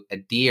has to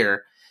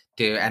adhere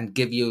to and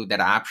give you that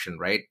option,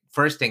 right?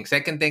 First thing.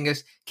 Second thing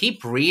is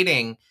keep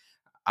reading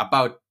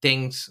about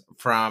things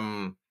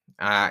from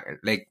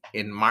like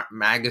in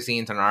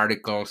magazines and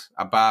articles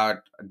about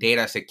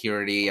data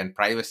security and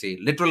privacy.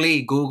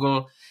 Literally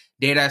Google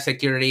data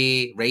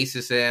security,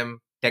 racism,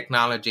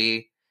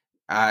 technology.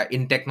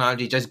 In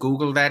technology, just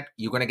Google that.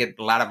 You're going to get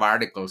a lot of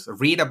articles.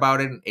 Read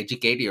about it and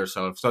educate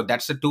yourself. So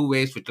that's the two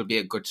ways which will be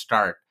a good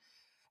start.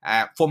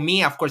 For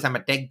me, of course, I'm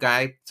a tech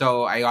guy.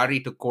 So I already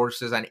took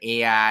courses on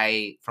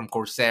AI from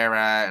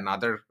Coursera and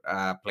other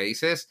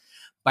places.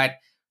 But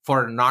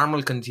for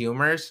normal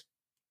consumers,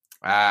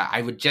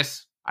 I would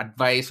just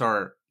advise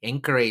or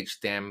encourage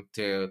them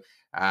to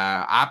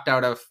opt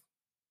out of,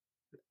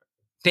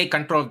 take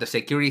control of the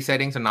security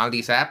settings on all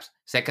these apps.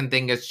 Second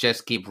thing is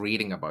just keep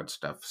reading about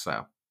stuff.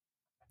 So,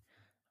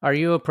 are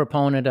you a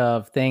proponent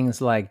of things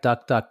like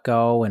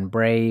DuckDuckGo and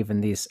Brave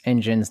and these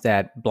engines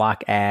that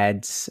block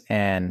ads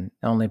and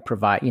only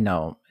provide,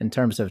 in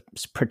terms of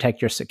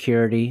protect your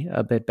security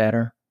a bit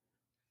better?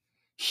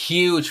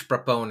 Huge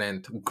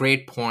proponent.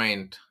 Great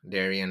point,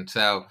 Darian.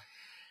 So,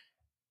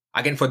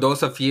 again, for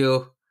those of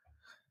you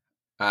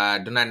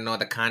do not know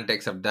the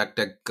context of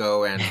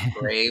DuckDuckGo and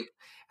Brave,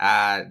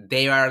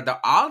 they are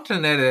the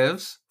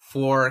alternatives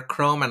for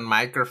Chrome and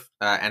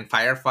and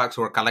Firefox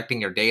who are collecting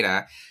your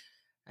data.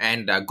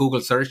 and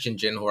Google search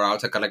engine who are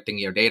also collecting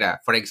your data.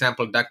 For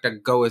example,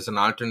 DuckDuckGo is an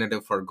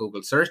alternative for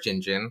Google search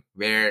engine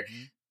where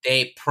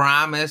they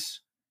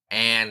promise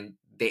and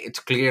it's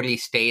clearly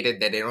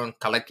stated that they don't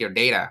collect your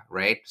data,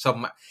 right?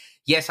 So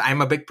yes,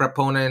 I'm a big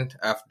proponent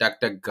of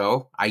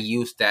DuckDuckGo. I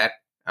use that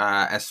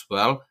as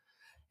well.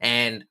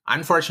 And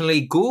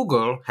unfortunately,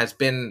 Google has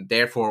been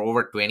there for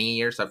over 20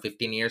 years or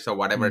 15 years or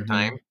whatever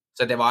time.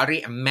 So they've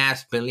already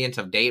amassed billions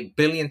and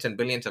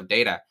billions of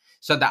data.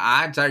 So the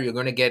odds are you're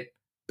going to get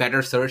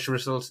better search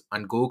results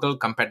on Google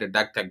compared to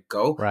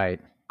DuckDuckGo. Right.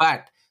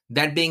 But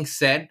that being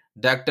said,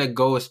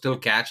 DuckDuckGo is still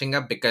catching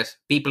up because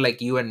people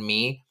like you and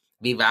me,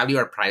 we value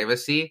our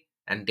privacy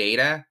and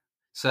data.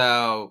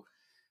 So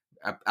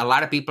a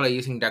lot of people are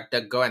using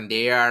DuckDuckGo and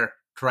they are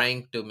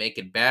trying to make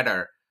it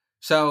better.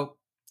 So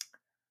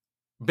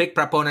big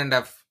proponent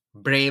of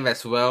Brave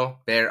as well.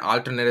 They're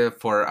alternative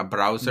for a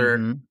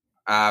browser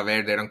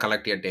where they don't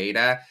collect your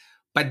data.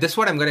 But this is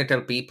what I'm going to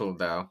tell people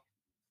though.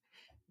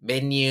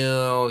 When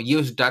you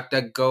use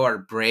DuckDuckGo or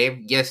Brave,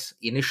 yes,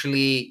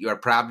 initially you're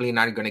probably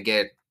not going to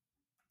get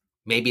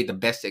maybe the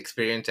best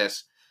experience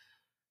as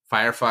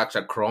Firefox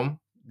or Chrome.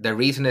 The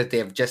reason is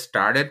they've just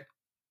started,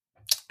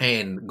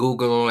 and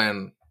Google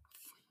and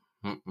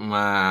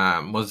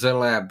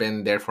Mozilla have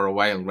been there for a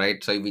while,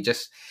 right? So we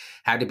just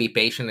have to be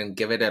patient and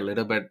give it a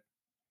little bit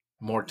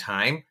more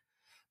time.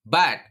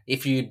 But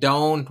if you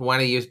don't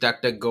want to use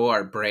DuckDuckGo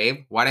or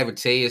Brave, what I would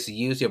say is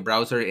use your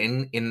browser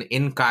in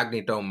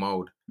incognito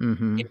mode,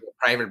 in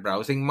private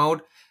browsing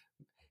mode.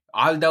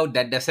 Although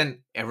that doesn't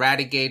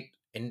eradicate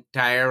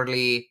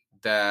entirely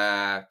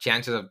the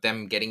chances of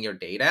them getting your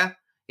data,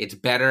 it's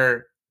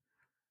better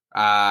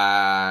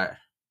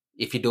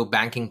if you do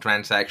banking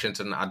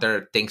transactions and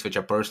other things which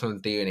are personal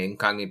to you in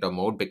incognito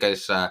mode,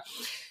 because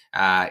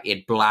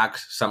it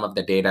blocks some of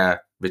the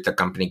data which the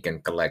company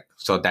can collect.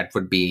 So that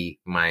would be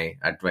my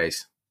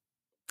advice.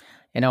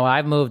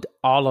 I've moved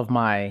all of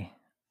my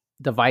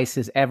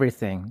devices,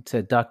 everything,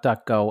 to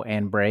DuckDuckGo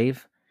and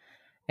Brave.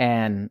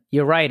 And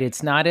you're right,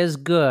 it's not as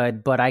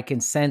good, but I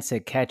can sense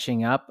it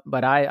catching up.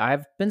 But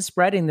I've been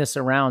spreading this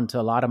around to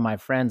a lot of my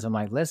friends. I'm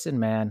like, listen,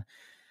 man,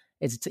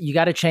 you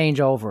got to change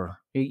over.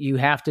 You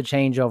have to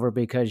change over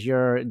because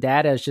your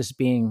data is just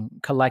being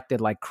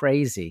collected like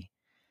crazy.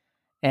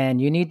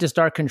 And you need to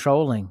start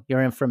controlling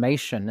your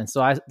information. And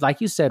so like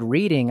you said,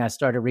 I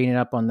started reading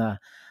up on the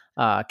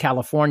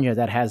California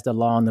that has the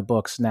law in the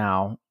books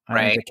now,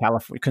 right? The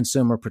California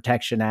Consumer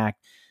Protection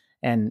Act,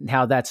 and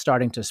how that's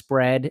starting to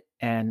spread.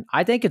 And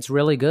I think it's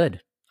really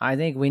good. I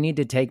think we need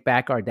to take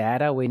back our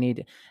data.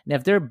 And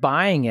if they're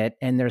buying it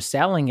and they're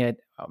selling it,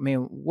 I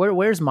mean,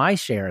 where's my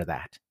share of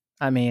that?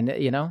 I mean,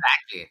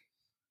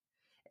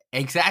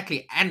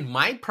 Exactly. And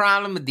my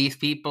problem with these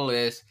people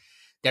is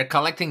they're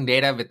collecting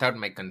data without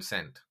my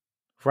consent.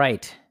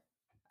 Right.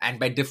 And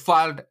by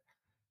default,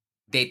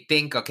 they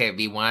think, okay,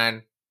 we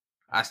want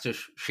us to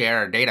share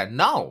our data.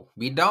 No,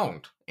 we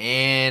don't.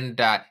 And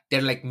there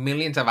are like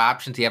millions of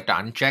options you have to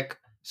uncheck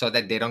so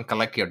that they don't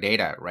collect your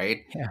data,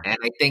 right? Yeah. And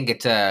I think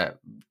it's a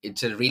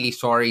really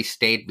sorry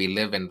state we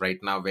live in right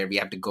now, where we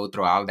have to go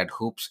through all that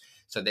hoops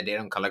so that they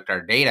don't collect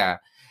our data.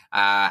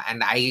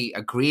 And I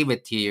agree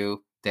with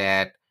you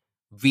that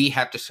we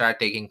have to start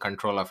taking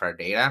control of our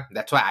data.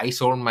 That's why I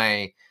sold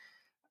my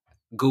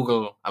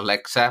Amazon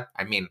Alexa,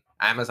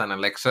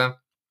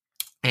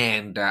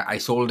 and I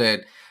sold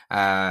it,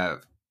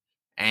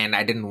 and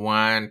I didn't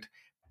want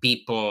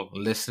people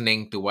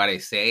listening to what I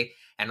say.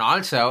 And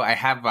also, I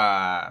have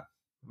a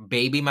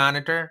baby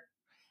monitor,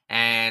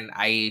 and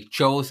I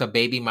chose a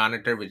baby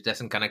monitor which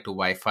doesn't connect to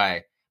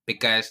Wi-Fi,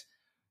 because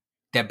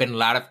there have been a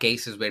lot of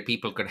cases where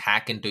people could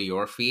hack into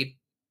your feed,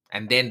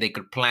 and then they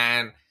could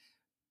plan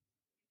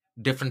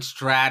different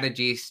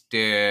strategies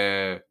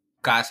to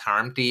cause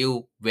harm to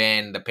you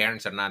when the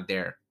parents are not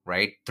there,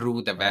 right?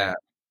 Through the web.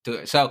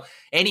 So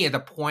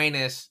the point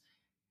is,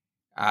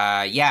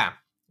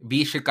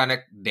 we should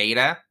connect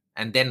data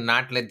and then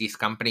not let these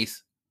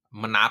companies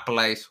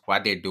monopolize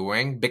what they're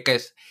doing,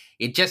 because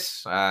it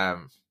just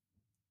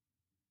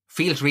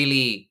feels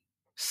really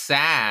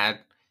sad,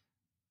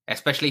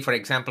 especially, for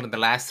example, in the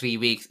last 3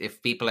 weeks,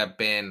 if people have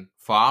been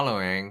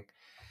following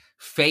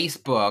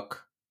Facebook.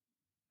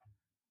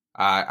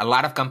 A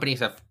lot of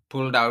companies have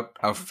pulled out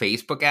of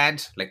Facebook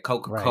ads, like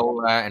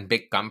Coca-Cola and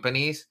big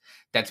companies.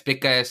 That's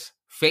because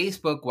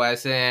Facebook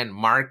wasn't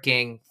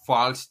marking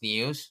false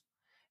news,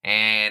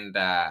 and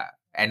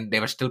they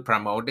were still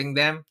promoting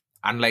them,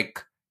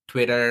 unlike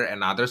Twitter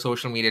and other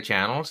social media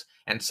channels.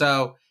 And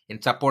so,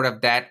 in support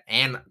of that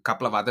and a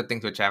couple of other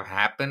things which have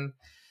happened,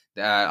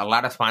 a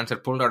lot of sponsors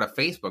pulled out of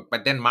Facebook.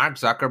 But then Mark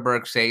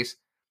Zuckerberg says,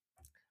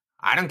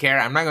 I don't care,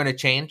 I'm not going to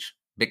change,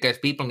 because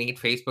people need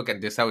Facebook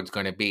and this is how it's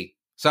going to be.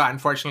 So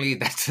unfortunately,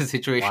 that's the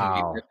situation.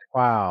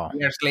 Wow.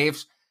 We are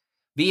slaves.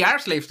 We are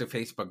slaves to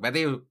Facebook, whether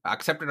you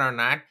accept it or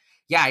not.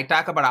 Yeah, I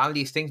talk about all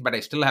these things, but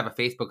I still have a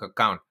Facebook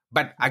account.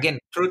 But again,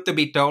 truth to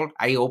be told,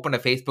 I opened a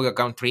Facebook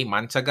account 3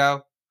 months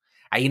ago.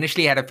 I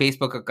initially had a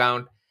Facebook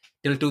account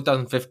till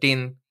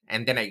 2015,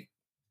 and then I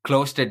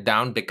closed it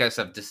down because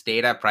of this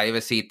data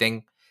privacy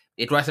thing.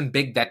 it wasn't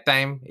big that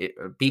time.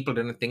 People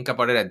didn't think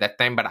about it at that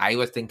time, but I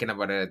was thinking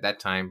about it at that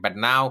time. But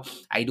now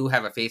I do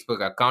have a Facebook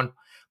account.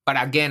 But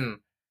again,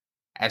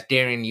 as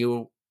Darren,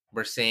 you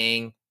were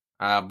saying,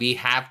 we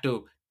have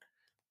to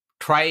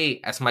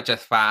try as much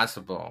as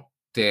possible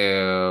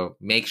to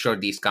make sure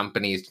these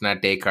companies do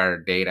not take our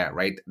data,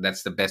 right?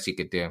 That's the best you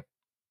could do.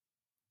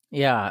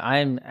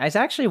 Yeah, it's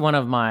actually one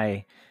of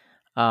my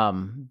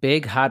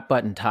big hot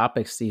button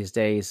topics these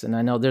days, and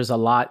I know there's a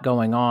lot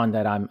going on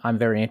that I'm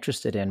very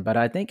interested in, but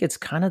I think it's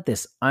kind of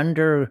this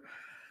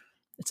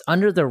it's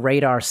under the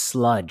radar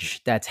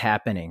sludge that's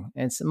happening.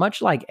 And it's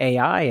much like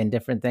AI and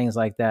different things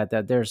like that,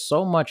 that there's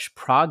so much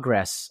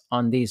progress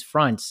on these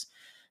fronts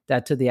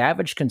that to the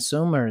average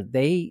consumer,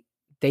 they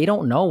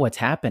don't know what's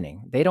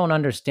happening. They don't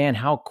understand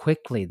how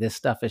quickly this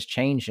stuff is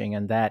changing,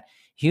 and that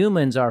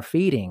humans are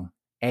feeding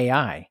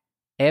AI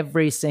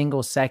every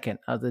single second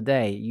of the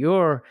day.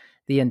 You're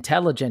the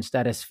intelligence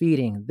that is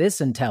feeding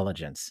this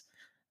intelligence.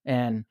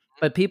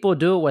 But people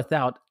do it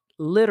without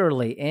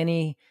literally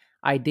any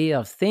idea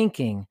of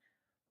thinking,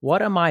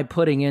 what am I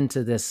putting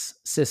into this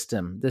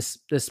system, this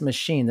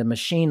machine, the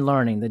machine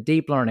learning, the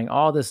deep learning,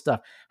 all this stuff?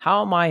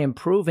 How am I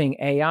improving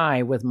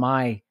AI with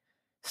my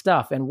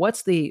stuff? And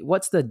what's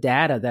the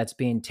data that's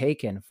being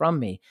taken from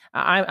me?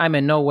 I'm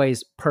in no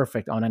ways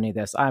perfect on any of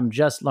this. I'm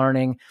just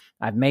learning.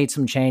 I've made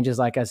some changes,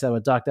 like I said,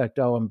 with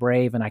DuckDuckGo and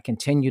Brave, and I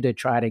continue to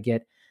try to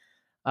get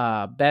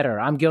better.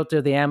 I'm guilty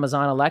of the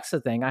Amazon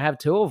Alexa thing. I have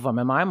two of them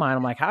in my mind.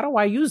 I'm like, how do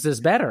I use this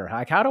better?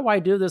 Like, how do I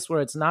do this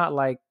where it's not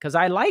like, because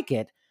I like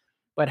it,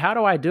 but how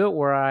do I do it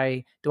where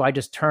I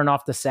just turn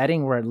off the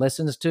setting where it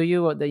listens to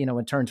you,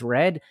 it turns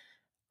red?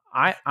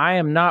 I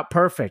am not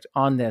perfect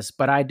on this,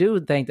 but I do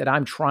think that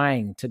I'm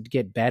trying to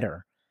get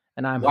better.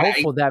 And I'm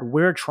hopeful that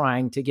we're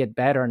trying to get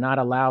better, not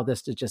allow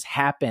this to just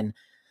happen,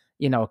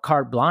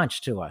 carte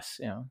blanche to us,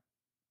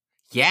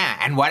 Yeah.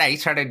 And what I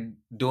started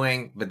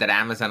doing with that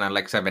Amazon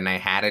Alexa when I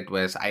had it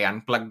was I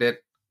unplugged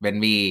it when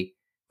we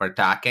were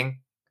talking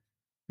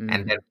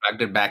and then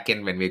plugged it back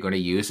in when we're going to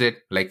use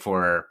it, like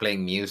for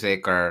playing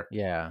music or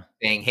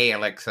saying, hey,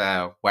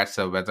 Alexa, what's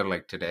the weather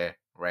like today?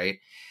 Right?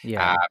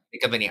 Yeah.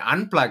 Because when you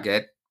unplug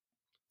it,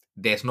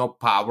 there's no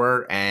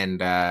power and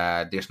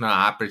there's no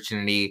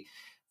opportunity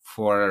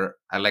for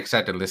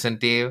Alexa to listen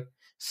to you.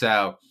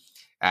 So,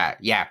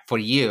 for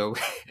you,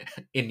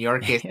 in your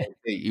case,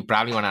 you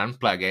probably want to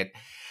unplug it.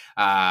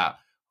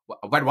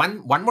 But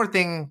one more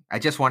thing I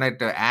just wanted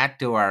to add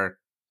to our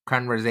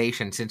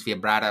conversation, since we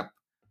brought up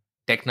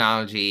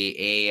technology,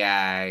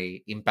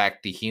 AI,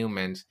 impact to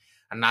humans.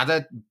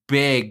 Another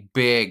big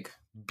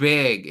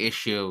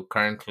issue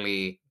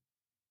currently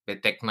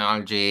with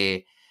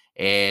technology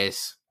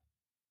is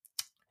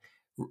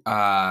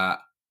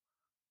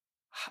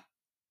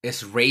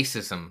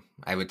racism,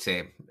 I would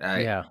say.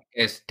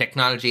 Is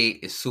technology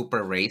is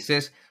super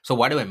racist. So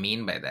what do I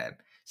mean by that?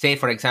 Say,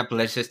 for example,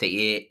 let's just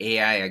say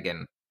AI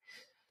again.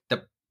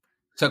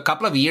 So a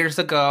couple of years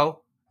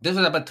ago, this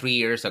was about 3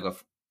 years ago,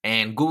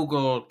 and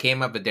Google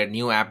came up with their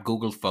new app,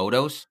 Google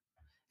Photos,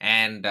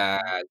 and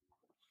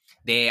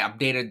they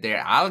updated their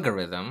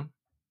algorithm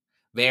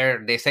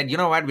where they said, you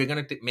know what, we're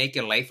going to make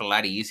your life a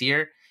lot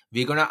easier.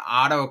 We're going to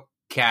auto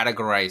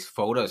categorize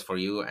photos for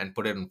you and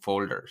put it in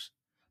folders.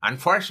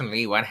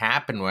 Unfortunately, what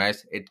happened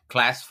was it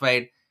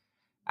classified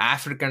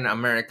African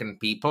American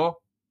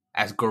people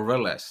as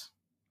gorillas.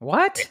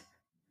 What?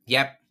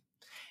 Yep.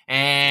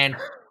 And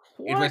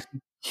it was a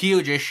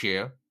huge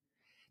issue.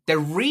 The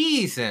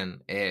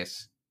reason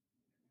is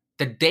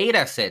the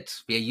data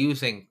sets we are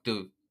using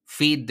to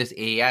feed this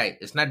AI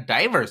is not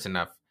diverse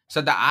enough.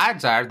 So the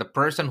odds are the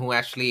person who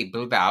actually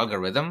built the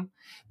algorithm,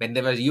 when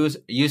they were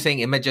using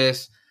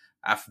images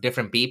of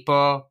different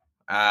people,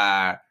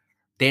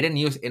 they didn't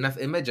use enough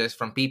images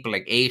from people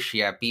like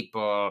Asia,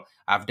 people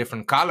of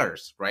different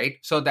colors, right?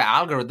 So the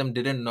algorithm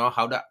didn't know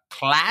how to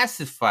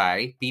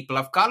classify people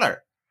of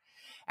color.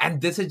 And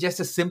this is just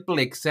a simple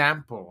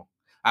example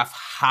of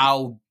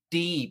how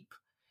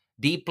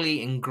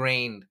deeply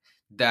ingrained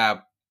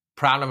the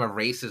problem of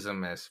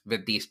racism is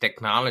with these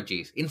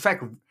technologies. In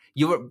fact,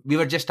 we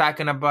were just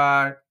talking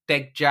about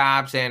tech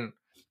jobs, and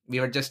we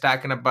were just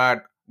talking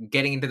about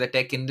getting into the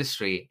tech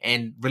industry,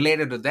 and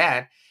related to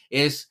that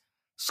is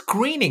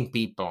screening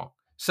people.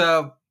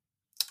 So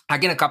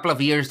again, a couple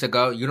of years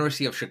ago,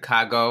 University of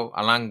Chicago,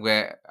 along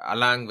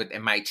with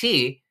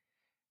MIT,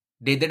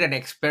 they did an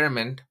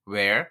experiment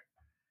where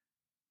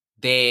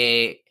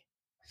they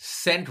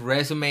sent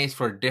resumes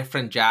for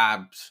different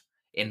jobs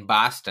in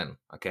Boston,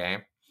 okay?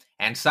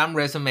 And some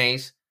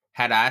resumes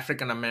had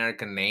African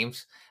American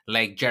names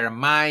like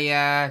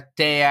Jeremiah,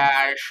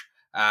 Teash,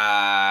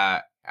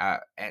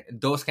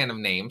 those kind of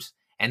names.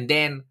 And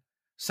then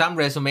some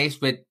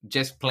resumes with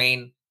just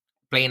plain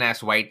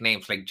as white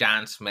names like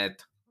John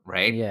Smith,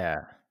 right?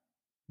 Yeah.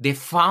 They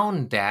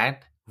found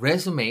that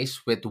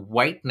resumes with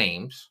white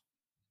names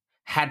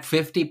had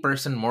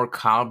 50% more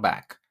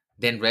callback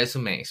than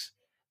resumes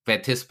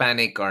with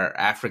Hispanic or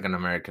African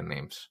American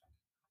names.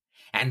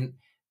 And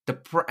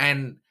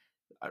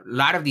a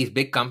lot of these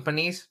big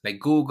companies like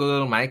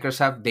Google,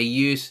 Microsoft, they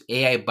use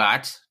AI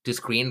bots to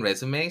screen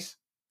resumes,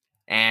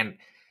 and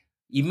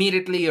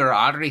immediately you're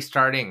already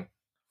starting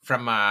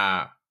from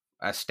a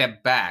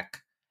step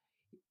back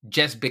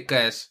just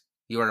because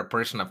you're a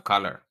person of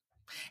color.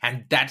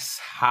 And that's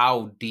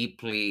how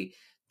deeply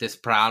this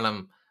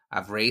problem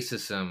of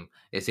racism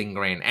is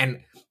ingrained.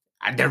 And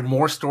there are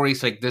more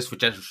stories like this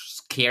which are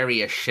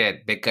scary as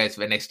shit, because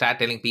when I start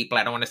telling people,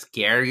 I don't want to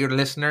scare your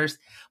listeners,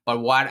 but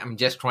what I'm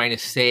just trying to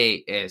say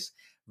is,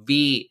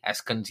 we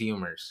as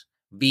consumers,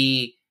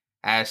 we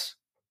as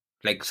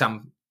like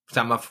some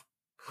of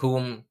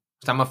whom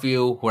some of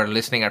you who are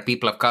listening are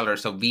people of color,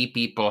 so we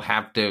people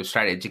have to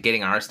start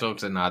educating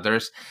ourselves and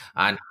others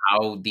on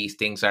how these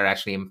things are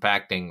actually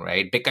impacting,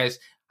 right? Because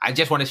I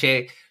just want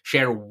to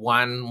share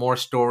one more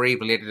story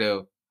related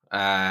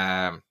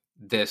to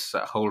this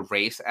whole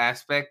race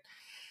aspect.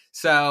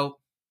 So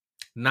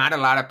not a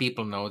lot of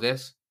people know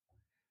this,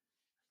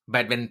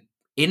 but when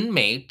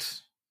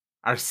inmates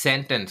are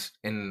sentenced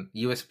in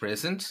US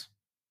prisons,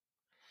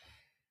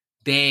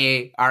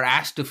 they are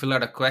asked to fill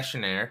out a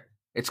questionnaire.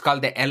 It's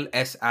called the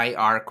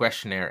LSIR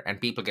questionnaire,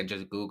 and people can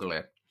just Google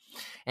it.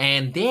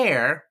 And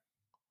they're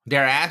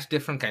asked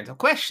different kinds of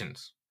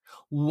questions.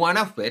 One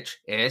of which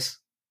is,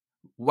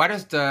 what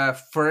is the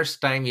first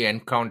time you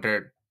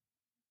encountered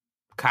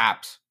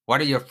cops? What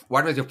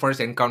was your first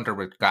encounter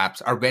with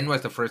cops, or when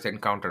was the first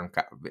encounter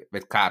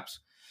with cops?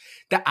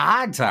 The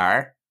odds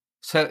are,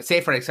 so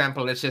say for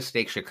example, let's just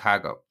take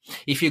Chicago.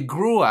 If you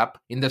grew up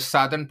in the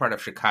southern part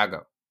of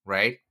Chicago,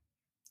 right?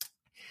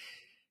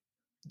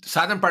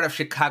 Southern part of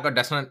Chicago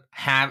does not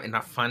have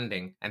enough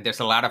funding, and there's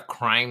a lot of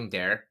crime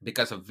there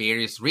because of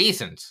various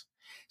reasons.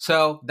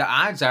 So the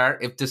odds are,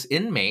 if this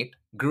inmate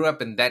grew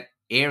up in that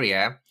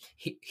area,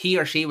 he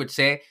or she would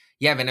say,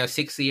 yeah, when I was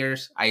 6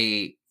 years,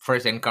 I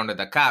first encountered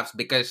the cops,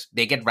 because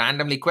they get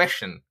randomly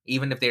questioned,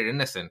 even if they're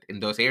innocent in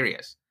those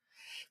areas.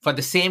 For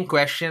the same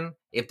question,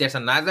 if there's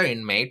another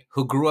inmate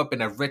who grew up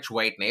in a rich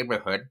white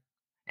neighborhood,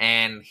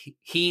 and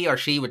he or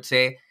she would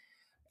say,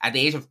 at the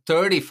age of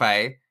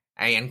 35,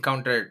 I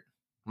encountered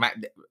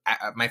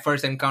my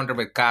first encounter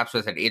with cops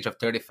was at the age of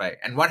 35.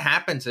 And what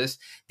happens is,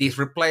 these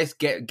replies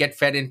get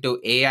fed into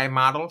AI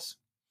models,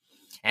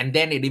 and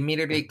then it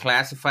immediately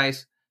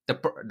classifies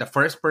the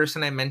first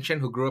person I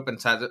mentioned who grew up in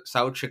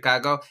South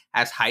Chicago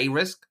as high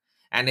risk,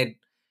 and it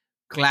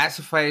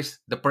classifies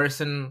the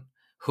person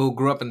who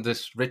grew up in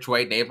this rich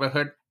white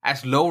neighborhood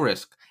as low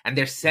risk, and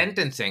their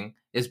sentencing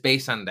is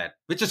based on that,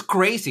 which is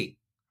crazy.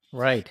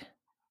 Right.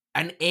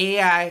 An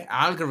AI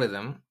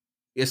algorithm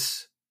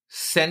is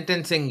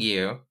sentencing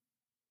you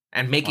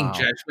and making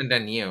judgment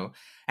on you.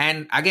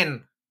 And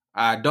again,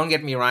 don't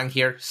get me wrong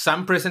here.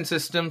 Some prison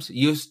systems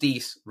use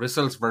these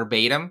results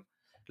verbatim.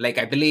 Like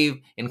I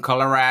believe in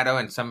Colorado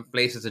and some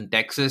places in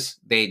Texas,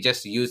 they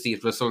just use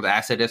these results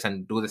as it is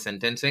and do the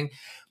sentencing.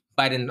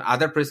 But in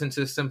other prison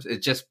systems,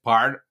 it's just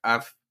part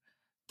of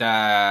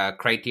the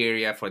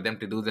criteria for them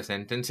to do the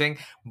sentencing.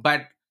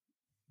 But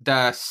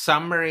the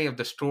summary of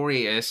the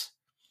story is,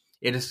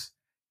 it is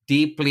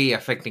deeply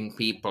affecting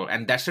people.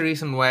 And that's the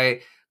reason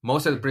why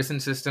most of the prison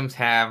systems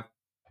have,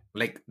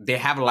 like, they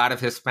have a lot of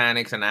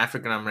Hispanics and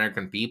African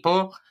American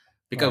people,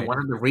 because Right. one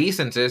of the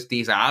reasons is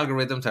these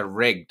algorithms are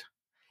rigged.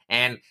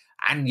 And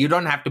you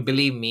don't have to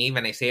believe me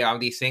when I say all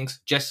these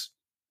things. Just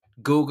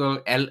Google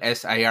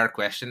LSIR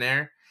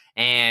questionnaire,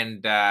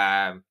 and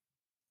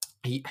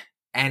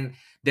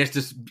there's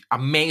this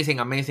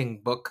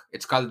amazing book.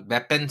 It's called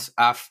Weapons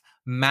of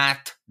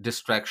Math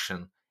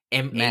Destruction.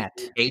 Matt.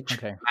 MAH,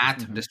 Okay.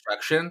 Math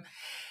Destruction.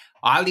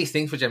 All these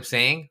things which I'm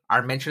saying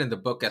are mentioned in the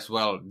book as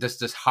well.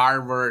 This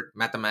Harvard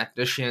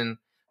mathematician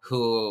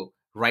who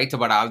writes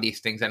about all these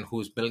things and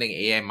who's building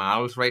AI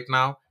models right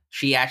now,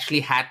 she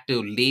actually had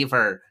to leave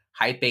her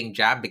high-paying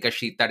job because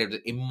she thought it was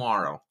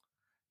immoral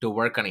to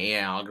work on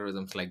AI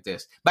algorithms like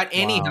this. But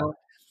anyhow,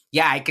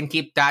 yeah, I can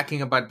keep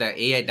talking about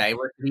the AI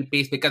diversity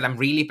piece because I'm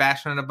really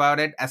passionate about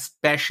it,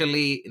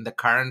 especially in the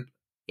current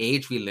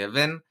age we live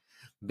in,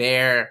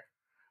 where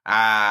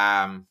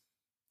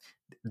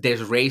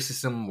there's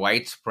racism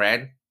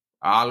widespread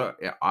all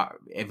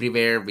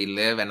everywhere we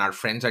live, and our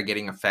friends are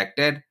getting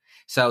affected.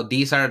 So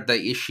these are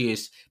the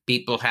issues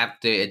people have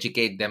to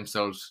educate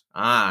themselves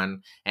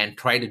on and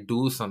try to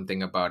do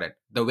something about it.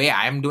 The way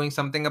I'm doing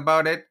something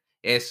about it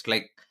is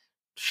like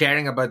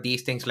sharing about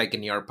these things, like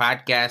in your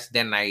podcast.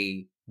 Then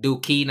I do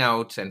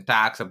keynotes and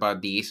talks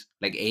about these,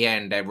 like AI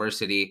and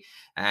diversity,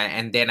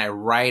 and then I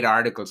write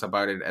articles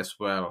about it as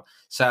well.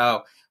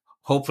 So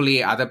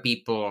hopefully other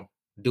people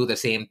do the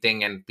same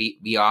thing, and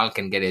we all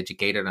can get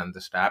educated on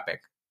this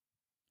topic.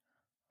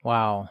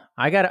 Wow.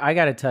 I got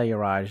to tell you,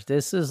 Raj,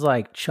 this is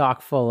like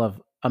chock full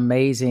of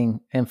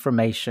amazing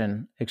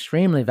information,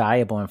 extremely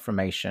valuable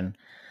information.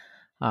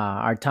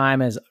 Our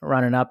time is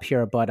running up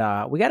here,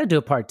 but we got to do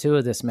a part 2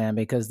 of this, man,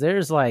 because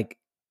there's like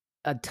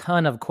a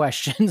ton of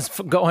questions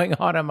going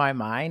on in my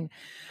mind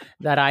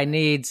that I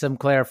need some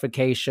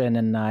clarification,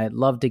 and I'd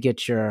love to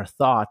get your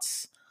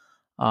thoughts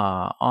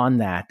on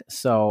that.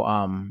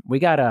 So we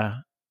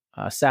gotta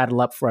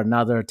saddle up for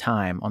another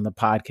time on the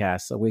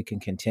podcast so we can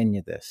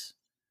continue this.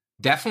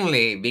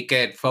 Definitely, we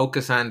could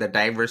focus on the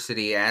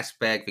diversity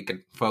aspect. We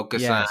could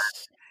focus on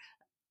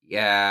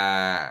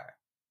Yes.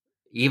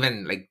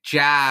 even like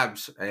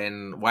jobs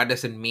and what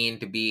does it mean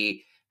to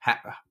be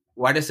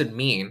what does it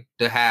mean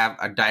to have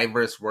a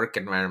diverse work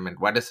environment?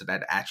 What does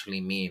that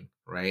actually mean,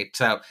 right?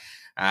 So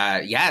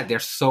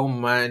there's so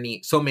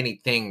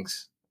many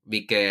things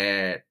we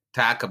could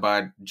talk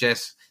about,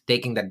 just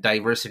taking that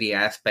diversity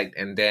aspect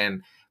and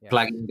then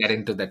plugging that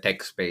into the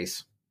tech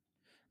space.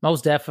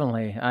 Most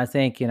definitely. I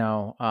think, you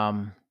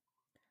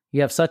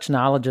have such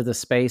knowledge of the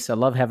space. I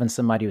love having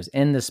somebody who's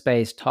in the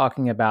space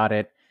talking about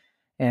it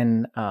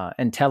and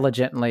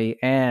intelligently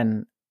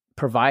and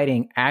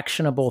providing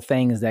actionable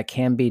things that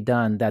can be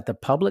done that the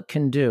public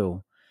can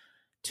do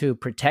to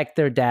protect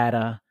their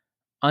data,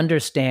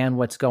 understand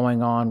what's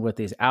going on with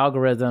these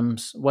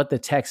algorithms, what the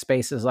tech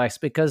space is like.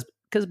 Because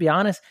to be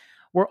honest,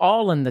 we're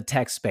all in the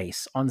tech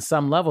space on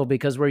some level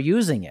because we're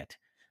using it.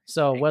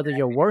 So whether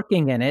you're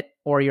working in it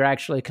or you're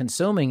actually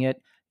consuming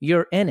it,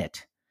 you're in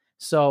it.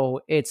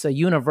 So it's a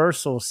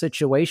universal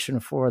situation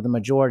for the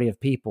majority of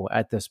people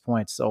at this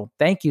point. So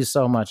thank you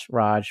so much,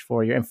 Raj,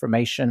 for your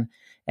information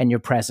and your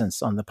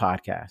presence on the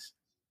podcast.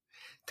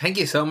 Thank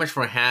you so much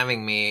for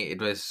having me.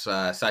 It was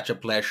such a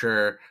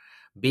pleasure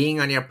being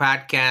on your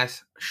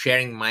podcast,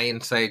 sharing my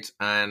insights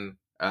on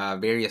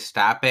various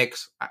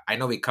topics. I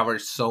know we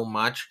covered so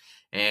much,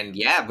 and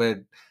but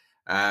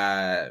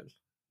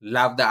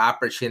love the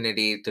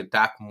opportunity to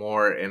talk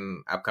more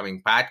in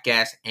upcoming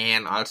podcasts,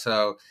 and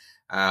also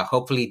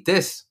hopefully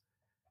this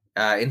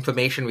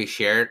information we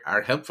shared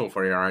are helpful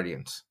for your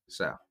audience.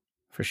 So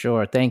for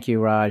sure. Thank you,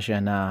 Raj.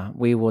 And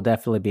we will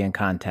definitely be in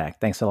contact.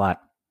 Thanks a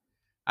lot.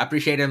 I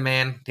appreciate it,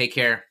 man. Take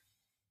care.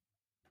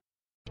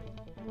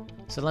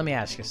 So let me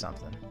ask you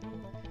something.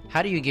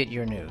 How do you get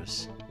your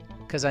news?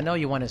 Because I know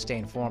you want to stay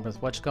informed with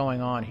what's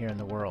going on here in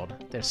the world.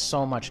 There's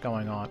so much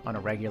going on a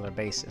regular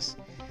basis.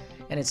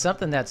 And it's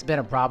something that's been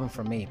a problem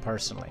for me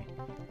personally.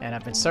 And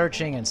I've been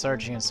searching and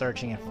searching and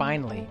searching, and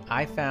finally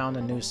I found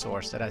a news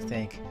source that I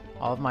think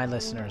all of my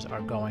listeners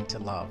are going to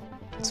love.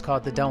 It's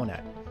called The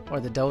Donut, or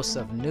the dose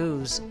of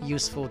news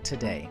useful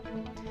today.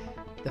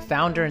 The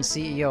founder and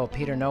CEO,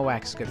 Peter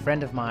Nowak, is a good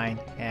friend of mine,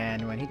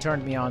 and when he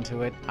turned me on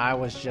to it, I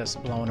was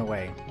just blown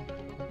away.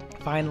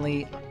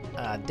 Finally,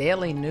 a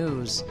daily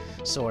news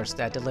source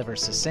that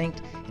delivers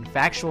succinct and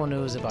factual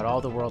news about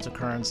all the world's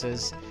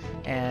occurrences,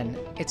 and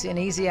it's an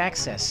easy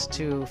access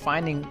to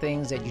finding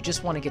things that you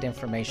just want to get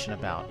information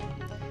about.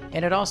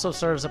 And it also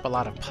serves up a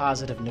lot of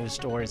positive news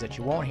stories that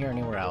you won't hear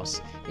anywhere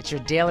else. It's your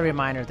daily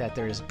reminder that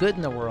there is good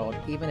in the world,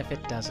 even if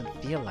it doesn't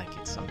feel like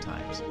it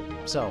sometimes.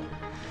 So,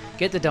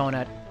 get the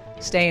donut,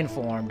 stay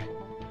informed.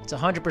 It's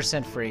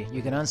 100% free.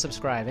 You can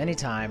unsubscribe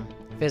anytime.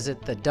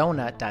 Visit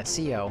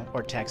thedonut.co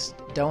or text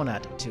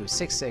donut to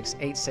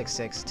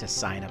 66866 to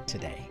sign up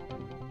today.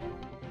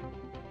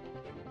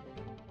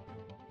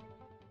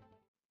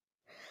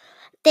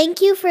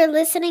 Thank you for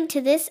listening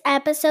to this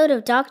episode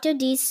of Dr.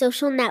 D's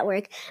Social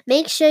Network.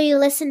 Make sure you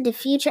listen to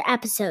future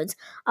episodes.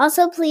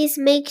 Also, please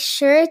make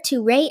sure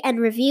to rate and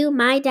review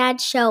My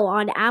Dad's Show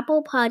on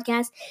Apple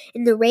Podcasts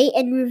in the rate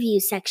and review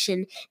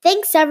section.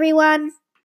 Thanks, everyone.